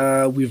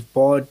 we've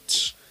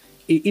bought,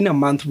 in a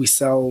month we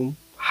sell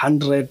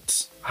 100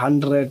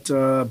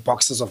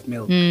 boxes of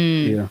milk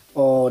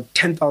or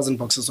 10,000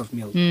 boxes of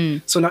milk.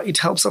 So now it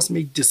helps us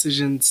make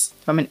decisions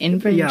from an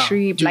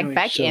inventory, like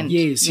back end.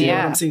 Yes, you know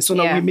what I'm saying? So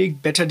now we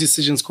make better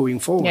decisions going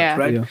forward,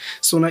 right? Yeah.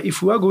 So now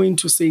if we are going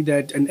to say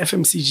that an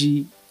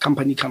FMCG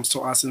company comes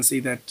to us and say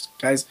that,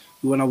 guys,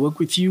 we want to work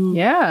with you.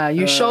 Yeah,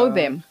 you show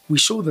them. We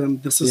show them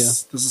this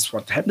is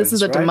what happens. This is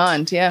the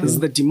demand, This is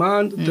the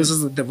demand. This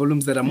is the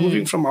volumes that are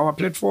moving from our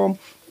platform,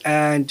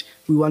 and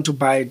we want to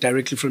buy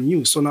directly from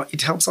you. So now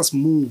it helps us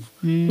move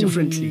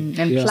differently.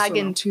 And plug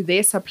into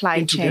their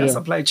supply chain. Their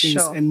supply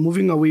chains and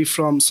moving away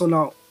from, so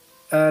now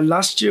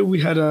last year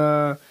we had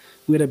a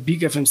big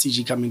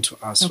FMCG coming to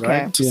us,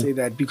 right? To say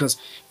that, because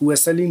we were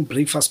selling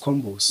breakfast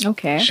combos.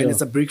 Okay. And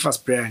it's a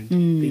breakfast brand.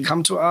 They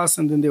come to us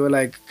and then they were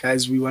like,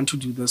 guys, we want to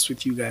do this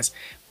with you guys.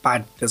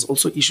 But there's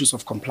also issues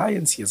of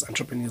compliance here as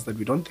entrepreneurs that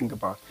we don't think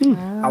about.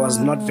 I was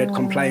not VAT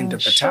compliant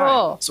at the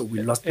time. So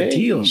we lost the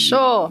deal.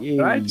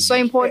 Right? So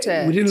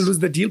important. We didn't lose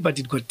the deal, but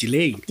it got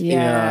delayed.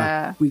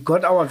 Yeah. We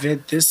got our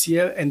VAT this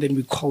year and then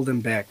we called them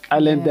back. I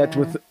learned that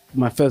with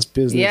my first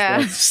business.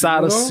 Yeah.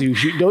 SARS,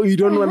 you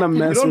don't want to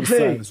mess with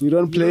SARS. You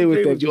don't play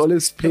with that. You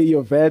always pay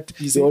your VAT.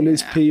 You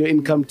always pay your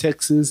income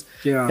taxes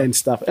and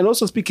stuff. And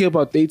also speaking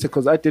about data,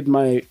 because I did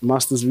my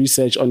master's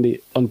research on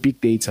big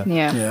data,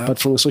 but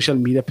from a social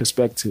media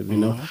perspective, you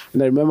know.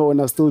 And I remember when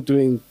I was still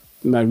doing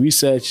my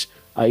research,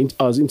 I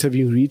was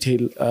interviewing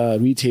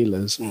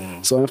retailers.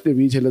 So one of the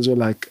retailers were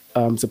like,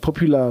 it's a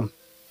popular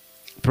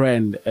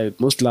brand,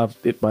 most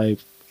loved it by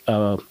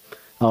our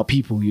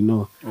people. You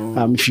know,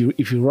 if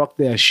you rock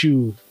their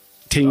shoe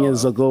 10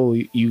 years ago,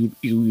 you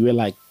were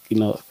like, you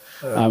know,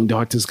 the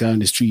hottest guy on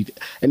the street,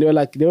 and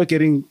they were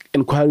getting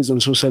inquiries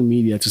on social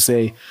media to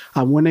say,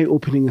 when are you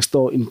opening a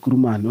store in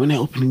Kuruman? When are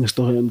you opening a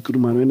store in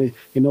Kuruman? When are,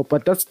 you know,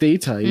 but that's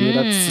data, you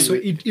know. That's So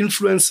it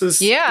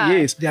influences.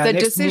 yes, the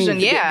decision.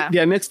 move.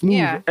 their next move.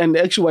 Yeah. And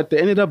actually, what they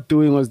ended up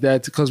doing was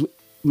that, because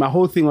my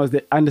whole thing was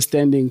the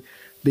understanding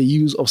the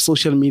use of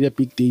social media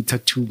big data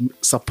to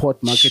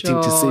support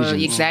marketing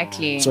decisions.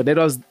 Exactly. So that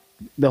was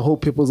the whole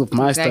purpose of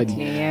my Exactly,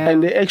 study. yeah.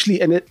 And they actually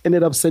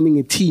ended up sending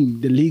a team,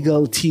 the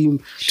legal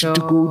team, to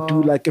go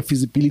do like a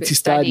feasibility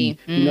study,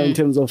 you know, in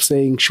terms of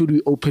saying, should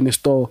we open a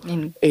store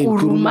In Kuruman?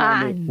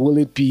 Kuruman. Will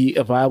it be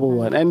a viable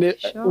one? And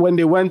when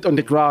they went on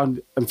the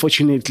ground,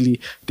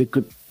 unfortunately, they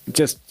could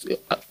just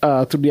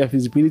through their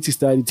feasibility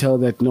study tell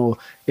that no,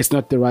 it's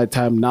not the right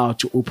time now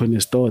to open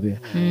a store there.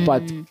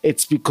 But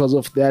it's because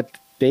of that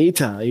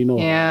data, you know,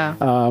 Yeah.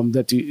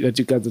 that you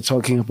guys are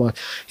talking about.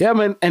 Yeah,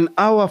 man. An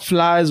hour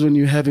flies when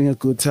you're having a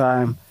good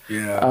time.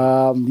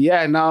 Yeah.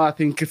 Now I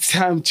think it's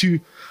time to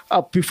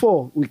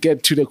before we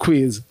get to the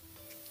quiz.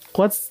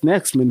 What's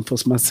next, man, for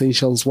Smart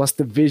Essentials? What's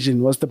the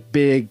vision? What's the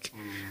big?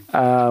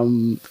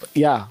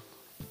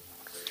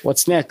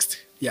 What's next?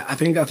 Yeah, I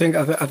think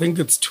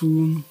it's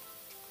too.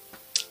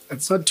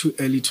 It's not too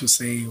early to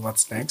say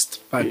what's next,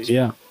 but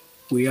Yeah.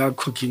 we are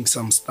cooking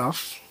some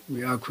stuff.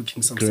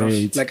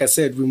 Great. Like I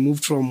said, we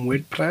moved from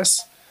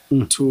WordPress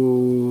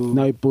to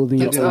Now you're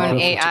building Its your own own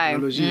AI.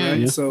 technology,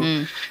 right? So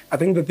I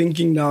think the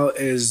thinking now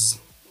is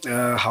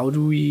how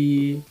do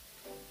we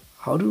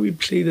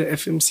play the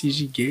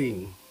FMCG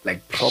game,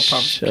 like proper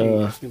play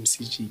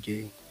FMCG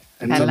game,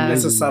 and I not love-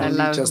 necessarily I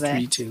love just that.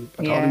 retail,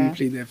 but how do Yeah. we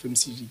play the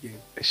FMCG game?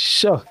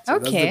 Sure. So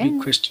that's Okay. the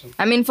big question.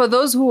 I mean, for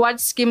those who watch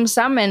Skim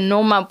Sam and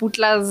know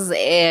Maputla's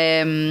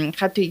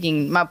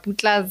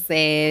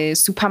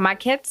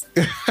supermarket,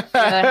 they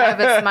have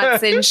a Smart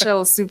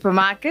Essential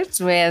supermarket,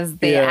 whereas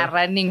they Yeah. are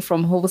running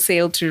from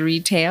wholesale to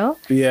retail.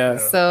 Yeah.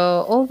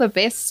 So all the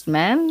best,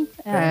 man.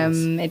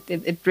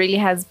 It really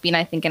has been,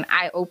 I think, an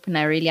eye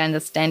opener. Really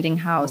understanding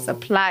how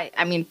supply,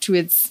 I mean, to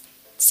its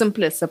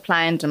simplest,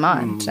 supply and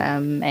demand,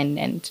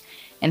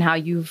 and how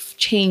you've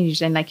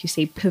changed and, like you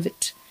say,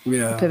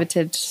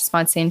 pivoted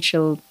Smart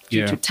Essential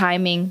due to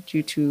timing,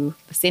 due to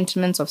the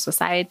sentiments of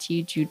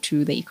society, due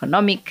to the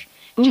economic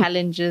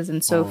challenges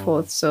and so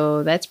forth.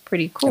 So that's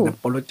pretty cool. And the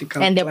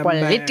political And the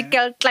climate.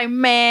 political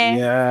climate.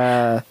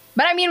 Yeah.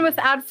 But I mean,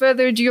 without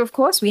further ado, of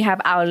course, we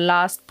have our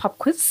last pop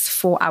quiz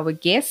for our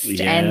guest.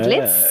 And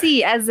let's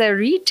see, as a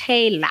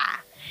retailer,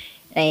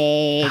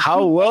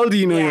 How well do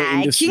you know your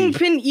industry?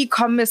 Kingpin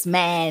e-commerce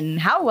man,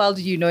 how well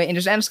do you know your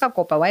industry? I'm just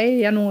gonna why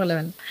you know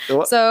level.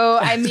 So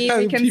I mean,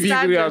 we can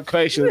start. with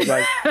questions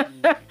like.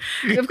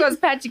 Of course,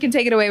 Pat, you can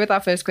take it away with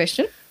our first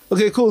question.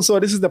 Okay, cool. So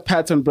this is the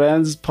Pat on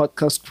Brands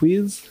podcast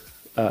quiz,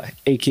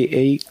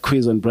 aka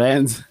Quiz on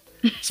Brands.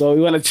 So we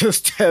want to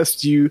just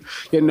test your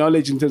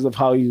knowledge in terms of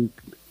how you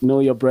know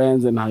your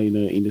brands and how you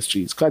know your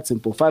industry. It's quite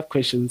simple. 5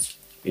 questions,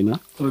 you know.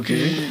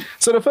 Okay.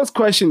 So the first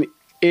question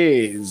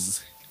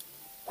is,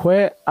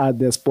 where are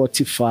the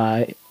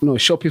Shopify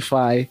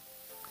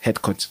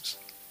headquarters?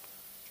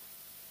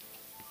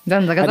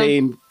 Are they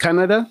in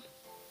Canada?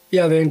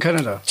 Yeah, they're in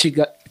Canada.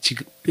 Yeah,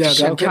 they're in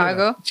Chicago?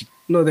 Canada.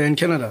 No, they're in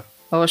Canada.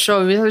 Oh,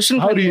 sure. We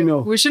shouldn't. How do you know?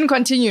 We shouldn't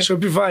continue.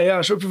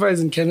 Shopify is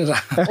in Canada.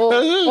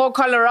 or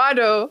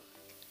Colorado.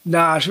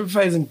 Nah,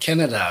 Shopify is in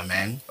Canada,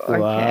 man.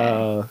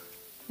 Wow.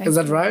 Is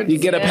that right? You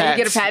get a pat.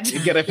 You get a pat. You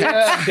get a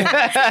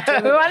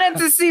pat. We wanted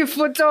to see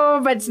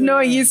photo, but no,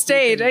 he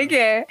stayed.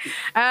 Okay.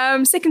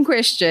 Second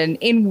question.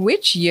 In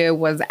which year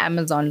was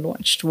Amazon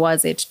launched?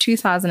 Was it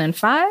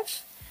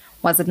 2005?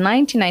 Was it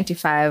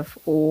 1995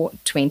 or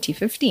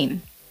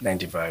 2015?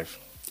 95.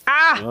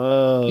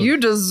 You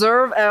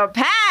deserve a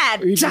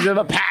pat. You deserve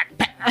a pat.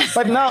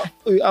 But now,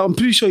 I'm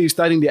pretty sure you're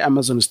starting the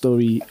Amazon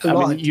story. A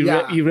lot,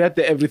 you read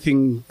the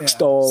Everything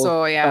Store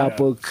So, yeah.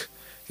 book.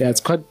 Yeah, it's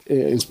quite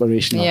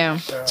inspirational. Yeah.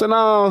 So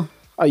now,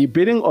 are you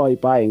bidding or are you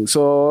buying?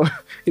 So,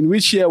 in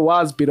which year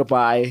was Bid or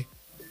Buy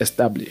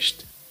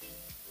established?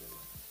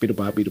 Bid or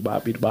Buy.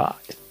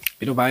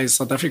 Dubai is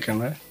South African,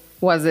 right?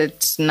 Was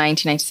it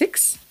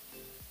 1996,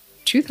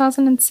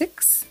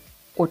 2006,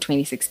 or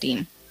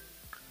 2016?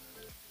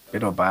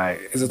 Dubai.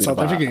 Is it South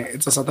Dubai. African?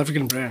 It's a South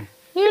African brand.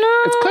 You know,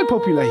 It's quite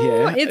popular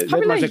here. It's That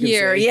popular much I can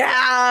here. say. Yeah.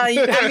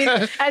 I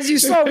mean, as you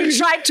saw, we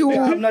tried to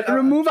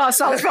remove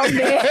ourselves from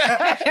there.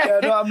 Yeah,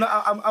 no,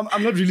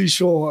 I'm not really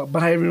sure,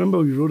 but I remember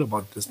we wrote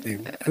about this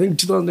thing. I think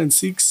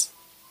 2006.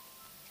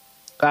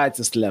 It's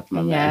a slap,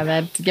 my Yeah,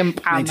 man.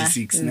 that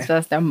 96, It's ne?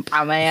 just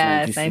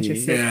yeah,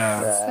 96.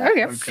 Yeah.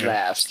 Okay.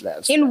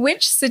 Slaps. In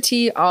which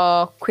city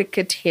are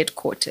Quicket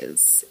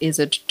headquarters? Is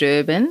it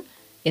Durban?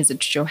 Is it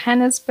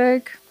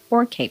Johannesburg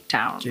or Cape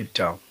Town? Cape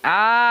Town.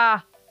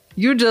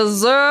 You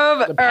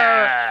deserve a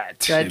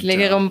Pat. So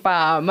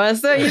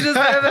you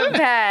deserve a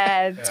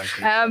pad.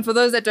 For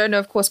those that don't know,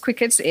 of course,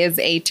 Quicket is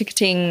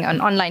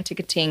an online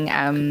ticketing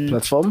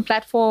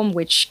platform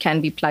which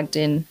can be plugged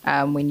in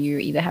when you're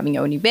either having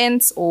your own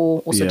events or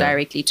also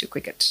directly to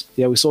Quicket.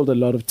 Yeah, we sold a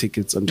lot of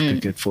tickets on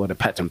Quicket for the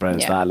Pat and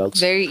Brands Dialogues.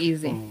 Very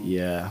easy.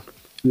 Yeah.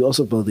 We're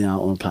also building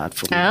our own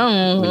platform.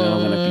 We're now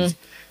going to be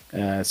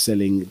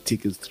selling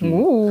tickets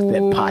through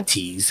their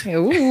parties.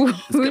 Ooh.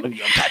 It's going to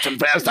be on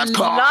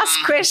patandbrands.com.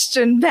 Last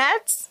question,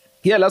 Pat.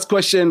 Yeah, last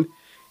question.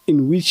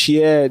 In which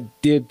year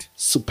did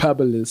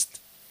Superbalist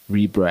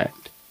rebrand?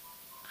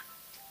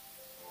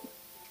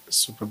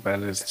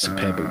 Superbalist.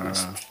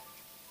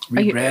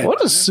 Rebrand.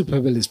 What was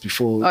Superbalist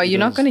before? Oh, you're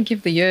not going to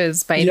give the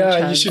years by any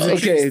chance. You should.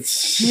 Okay,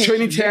 it's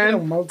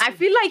 2010. I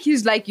feel like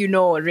he's like,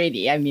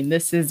 already. I mean,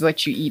 this is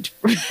what you eat.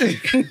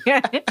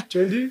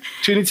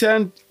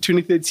 2010,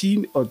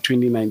 2013, or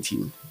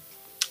 2019?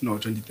 No,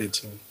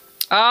 2013.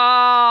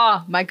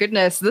 Oh, my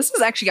goodness. This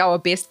is actually our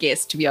best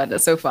guess, to be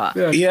honest, so far.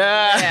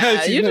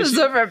 Yeah. You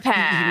deserve a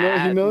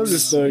pad. He knows the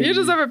story. You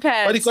deserve a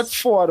pad. But he got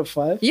 4 out of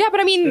 5. Yeah,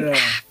 but I mean...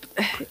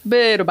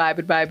 Goodbye.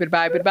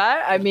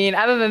 I mean,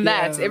 other than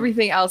that,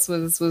 everything else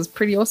was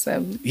pretty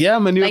awesome. Yeah,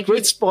 man, you were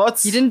great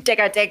spots. You didn't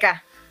teka.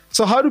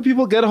 So how do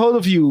people get a hold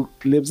of you,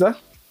 Libza?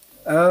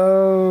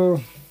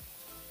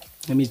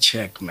 Let me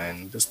check,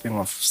 man. This thing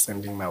of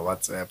sending my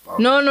WhatsApp out.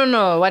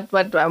 No. What?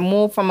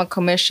 More from a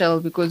commercial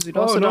because we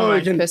also don't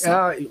want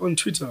personal. On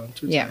Twitter.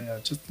 Yeah.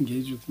 Just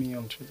engage with me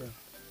on Twitter.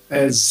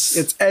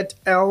 It's at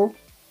L.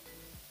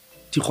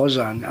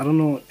 Tikhojan. I don't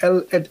know.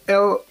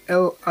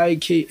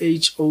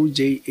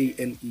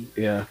 LIKHOJANE.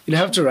 Yeah. You'll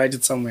have to write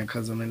it somewhere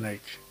because I mean, like.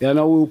 Yeah,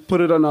 no, we'll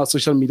put it on our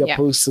social media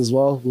posts as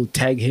well. We'll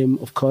tag him,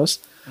 of course,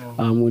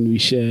 when we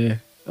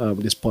share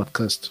this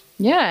podcast.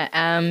 Yeah,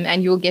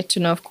 and you'll get to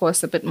know, of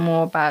course, a bit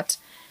more about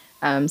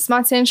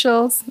Smart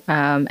Essentials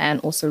and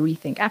also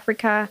Rethink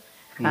Africa,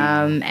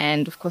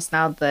 and of course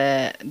now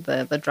the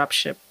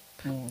dropship.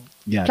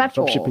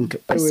 Platform. Thank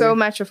you so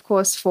much, of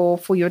course,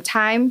 for your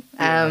time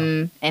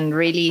and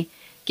really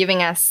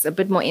giving us a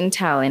bit more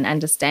intel and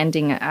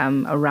understanding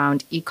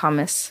around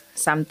e-commerce,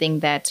 something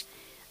that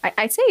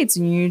I'd say it's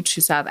new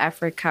to South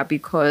Africa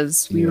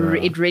because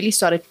it really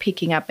started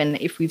picking up. And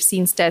if we've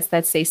seen stats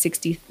that say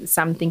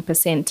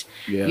 60-something%,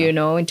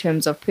 in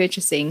terms of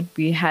purchasing,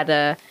 we had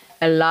a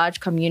large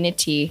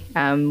community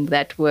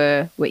that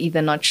were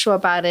either not sure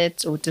about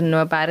it or didn't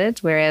know about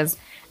it, whereas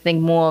I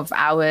think more of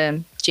our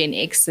Gen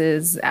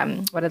X's,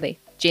 what are they?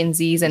 Gen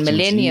Zs and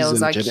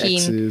millennials are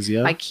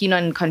keen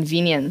on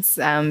convenience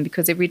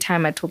because every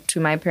time I talk to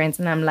my parents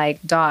and I'm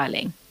like,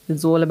 darling,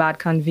 it's all about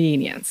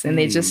convenience. And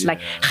they're just like,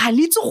 so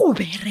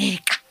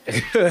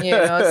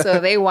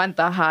they want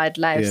the hard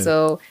life. Yeah.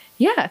 So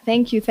yeah,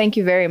 thank you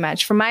very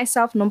much. From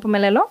myself,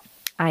 Nompumelelo,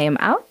 I am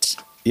out.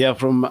 Yeah,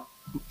 from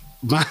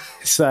my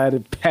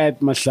side,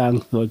 Pat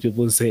Mhlangu, what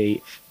people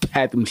say,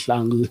 Pat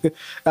Mhlangu.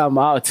 I'm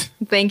out.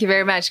 Thank you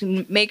very much.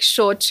 Make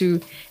sure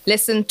to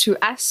listen to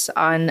us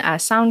on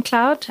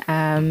SoundCloud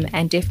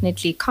and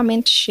definitely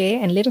comment,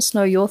 share, and let us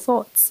know your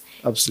thoughts.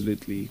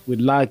 Absolutely.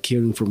 We'd like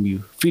hearing from you.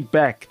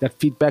 Feedback, that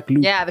feedback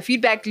loop. Yeah, the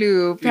feedback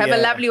loop. Have a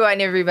lovely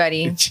one,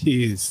 everybody.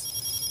 Cheers.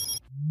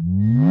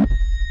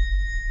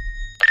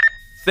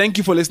 Thank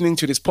you for listening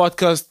to this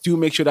podcast. Do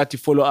make sure that you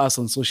follow us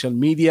on social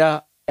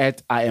media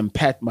at I am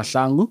Pat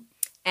Mhlangu.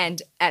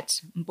 And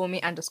at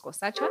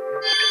Mbomi_Sacha.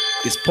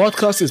 This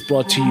podcast is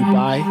brought to you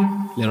by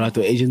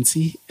Lerato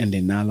Agency and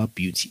Lenala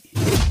Beauty.